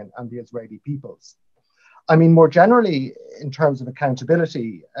Palestinian and the Israeli peoples. I mean, more generally, in terms of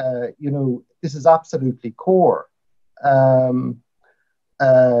accountability, this is absolutely core.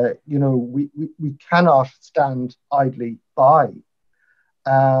 We cannot stand idly by.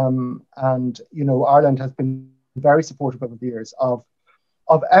 Ireland has been very supportive over the years of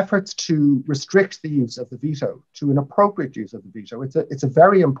efforts to restrict the use of the veto, to an appropriate use of the veto. It's a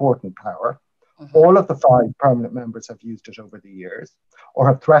very important power. All of the 5 permanent members have used it over the years, or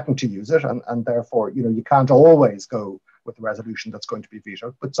have threatened to use it, and therefore, you can't always go with the resolution that's going to be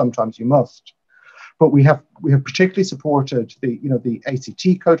vetoed, but sometimes you must. But we have particularly supported the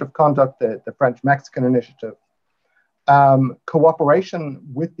ACT Code of Conduct, the French-Mexican initiative. Cooperation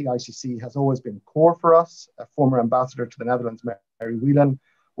with the ICC has always been core for us. A former ambassador to the Netherlands, Mary Whelan,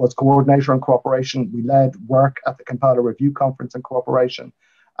 was coordinator on cooperation. We led work at the Kampala Review Conference on cooperation.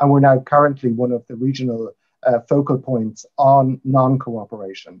 And we're now currently one of the regional focal points on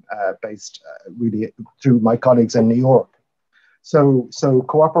non-cooperation, based really through my colleagues in New York. So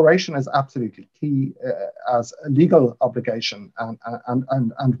cooperation is absolutely key as a legal obligation,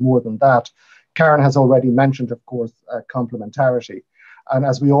 and more than that. Karen has already mentioned, of course, complementarity. And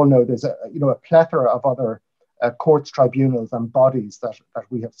as we all know, there's a plethora of other courts, tribunals and bodies that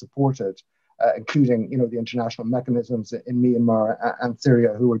we have supported, including the international mechanisms in Myanmar and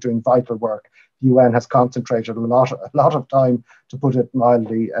Syria, who are doing vital work. The UN has concentrated a lot of time, to put it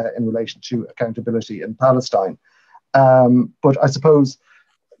mildly, in relation to accountability in Palestine. But I suppose,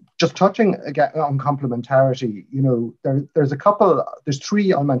 just touching again on complementarity, there's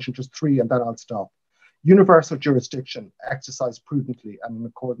 3, I'll mention just 3 and then I'll stop. Universal jurisdiction exercised prudently and in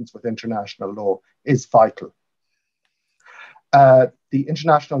accordance with international law is vital. The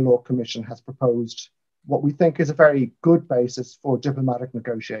International Law Commission has proposed what we think is a very good basis for diplomatic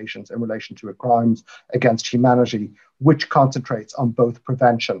negotiations in relation to crimes against humanity, which concentrates on both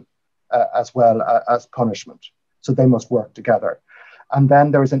prevention as well as punishment. So they must work together. And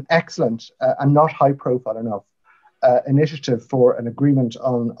then there is an excellent and not high profile enough initiative for an agreement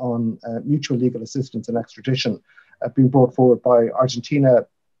on mutual legal assistance and extradition being brought forward by Argentina,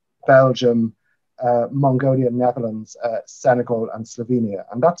 Belgium, Mongolia, Netherlands, Senegal and Slovenia.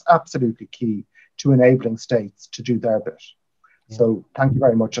 And that's absolutely key to enabling states to do their bit. Yeah. So thank you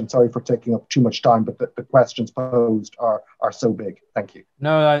very much. I'm sorry for taking up too much time, but the questions posed are so big. Thank you.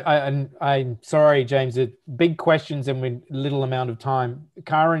 No, I'm sorry, James. Big questions and with little amount of time.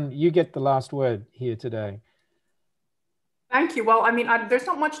 Karen, you get the last word here today. Thank you. Well, I mean, there's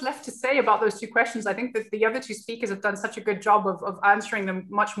not much left to say about those 2 questions. I think that the other 2 speakers have done such a good job of answering them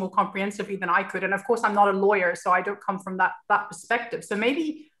much more comprehensively than I could. And of course, I'm not a lawyer, so I don't come from that perspective. So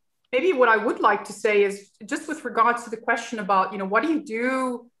maybe what I would like to say is, just with regards to the question about, what do you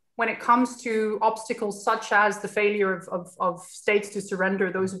do when it comes to obstacles such as the failure of states to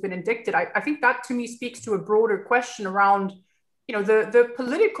surrender those who've been indicted? I think that to me speaks to a broader question around the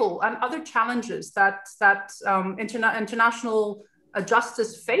political and other challenges that international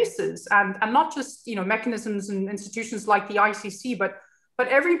justice faces, and not just mechanisms and institutions like the ICC, but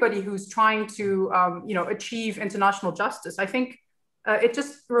everybody who's trying to achieve international justice. I think it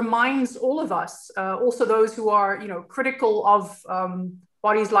just reminds all of us, also those who are critical of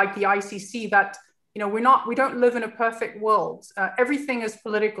bodies like the ICC, that we don't live in a perfect world. Everything is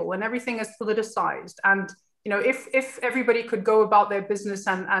political and everything is politicized, and if everybody could go about their business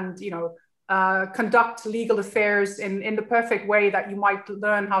and conduct legal affairs in the perfect way that you might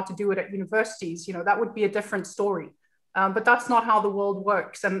learn how to do it at universities, that would be a different story. But that's not how the world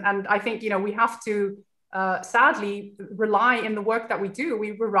works. And I think, we have to sadly rely in the work that we do.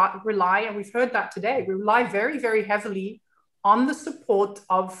 We rely, and we've heard that today, we rely very, very heavily on the support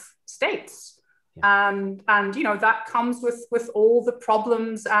of states. Yeah. And that comes with all the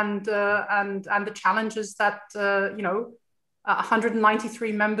problems and the challenges that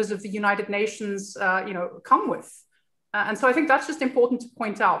 193 members of the United Nations come with. And so I think that's just important to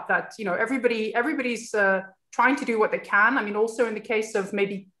point out, that everybody's trying to do what they can. I mean, also in the case of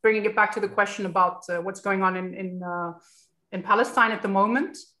maybe bringing it back to the question about what's going on in Palestine at the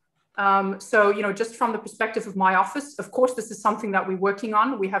moment. So, just from the perspective of my office, of course, this is something that we're working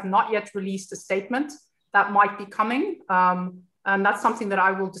on. We have not yet released a statement. That might be coming. And that's something that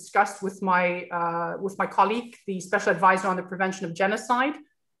I will discuss with my colleague, the Special Advisor on the Prevention of Genocide.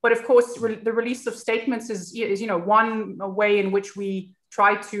 But of course, the release of statements is one way in which we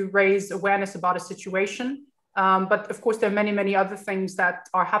try to raise awareness about a situation. But of course, there are many, many other things that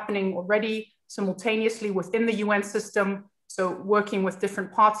are happening already simultaneously within the UN system. So working with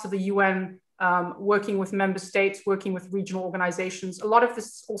different parts of the UN, working with member states, working with regional organizations. A lot of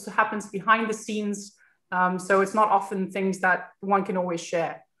this also happens behind the scenes. So it's not often things that one can always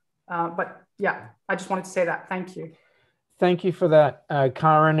share. But yeah, I just wanted to say that. Thank you. Thank you for that,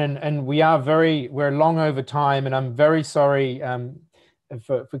 Karen. And we're long over time, and I'm very sorry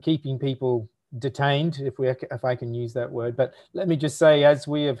for keeping people detained, if I can use that word. But let me just say, as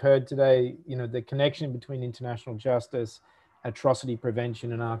we have heard today, the connection between international justice, atrocity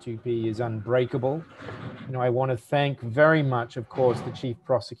prevention, and R2P is unbreakable. I want to thank very much, of course, the Chief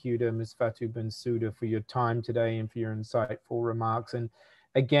Prosecutor, Ms. Fatou Bensouda, for your time today and for your insightful remarks. And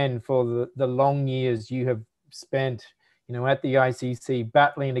again, for the long years you have spent at the ICC,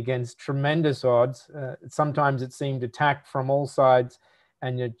 battling against tremendous odds. Sometimes it seemed attacked from all sides,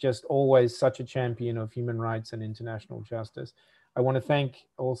 and you're just always such a champion of human rights and international justice. I want to thank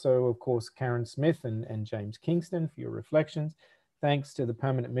also, of course, Karen Smith and James Kingston for your reflections. Thanks to the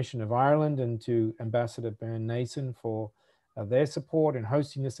Permanent Mission of Ireland and to Ambassador Byrne Nason for their support in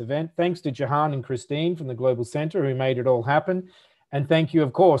hosting this event. Thanks to Jahan and Christine from the Global Center who made it all happen. And thank you,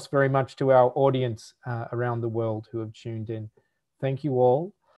 of course, very much to our audience around the world who have tuned in. Thank you all.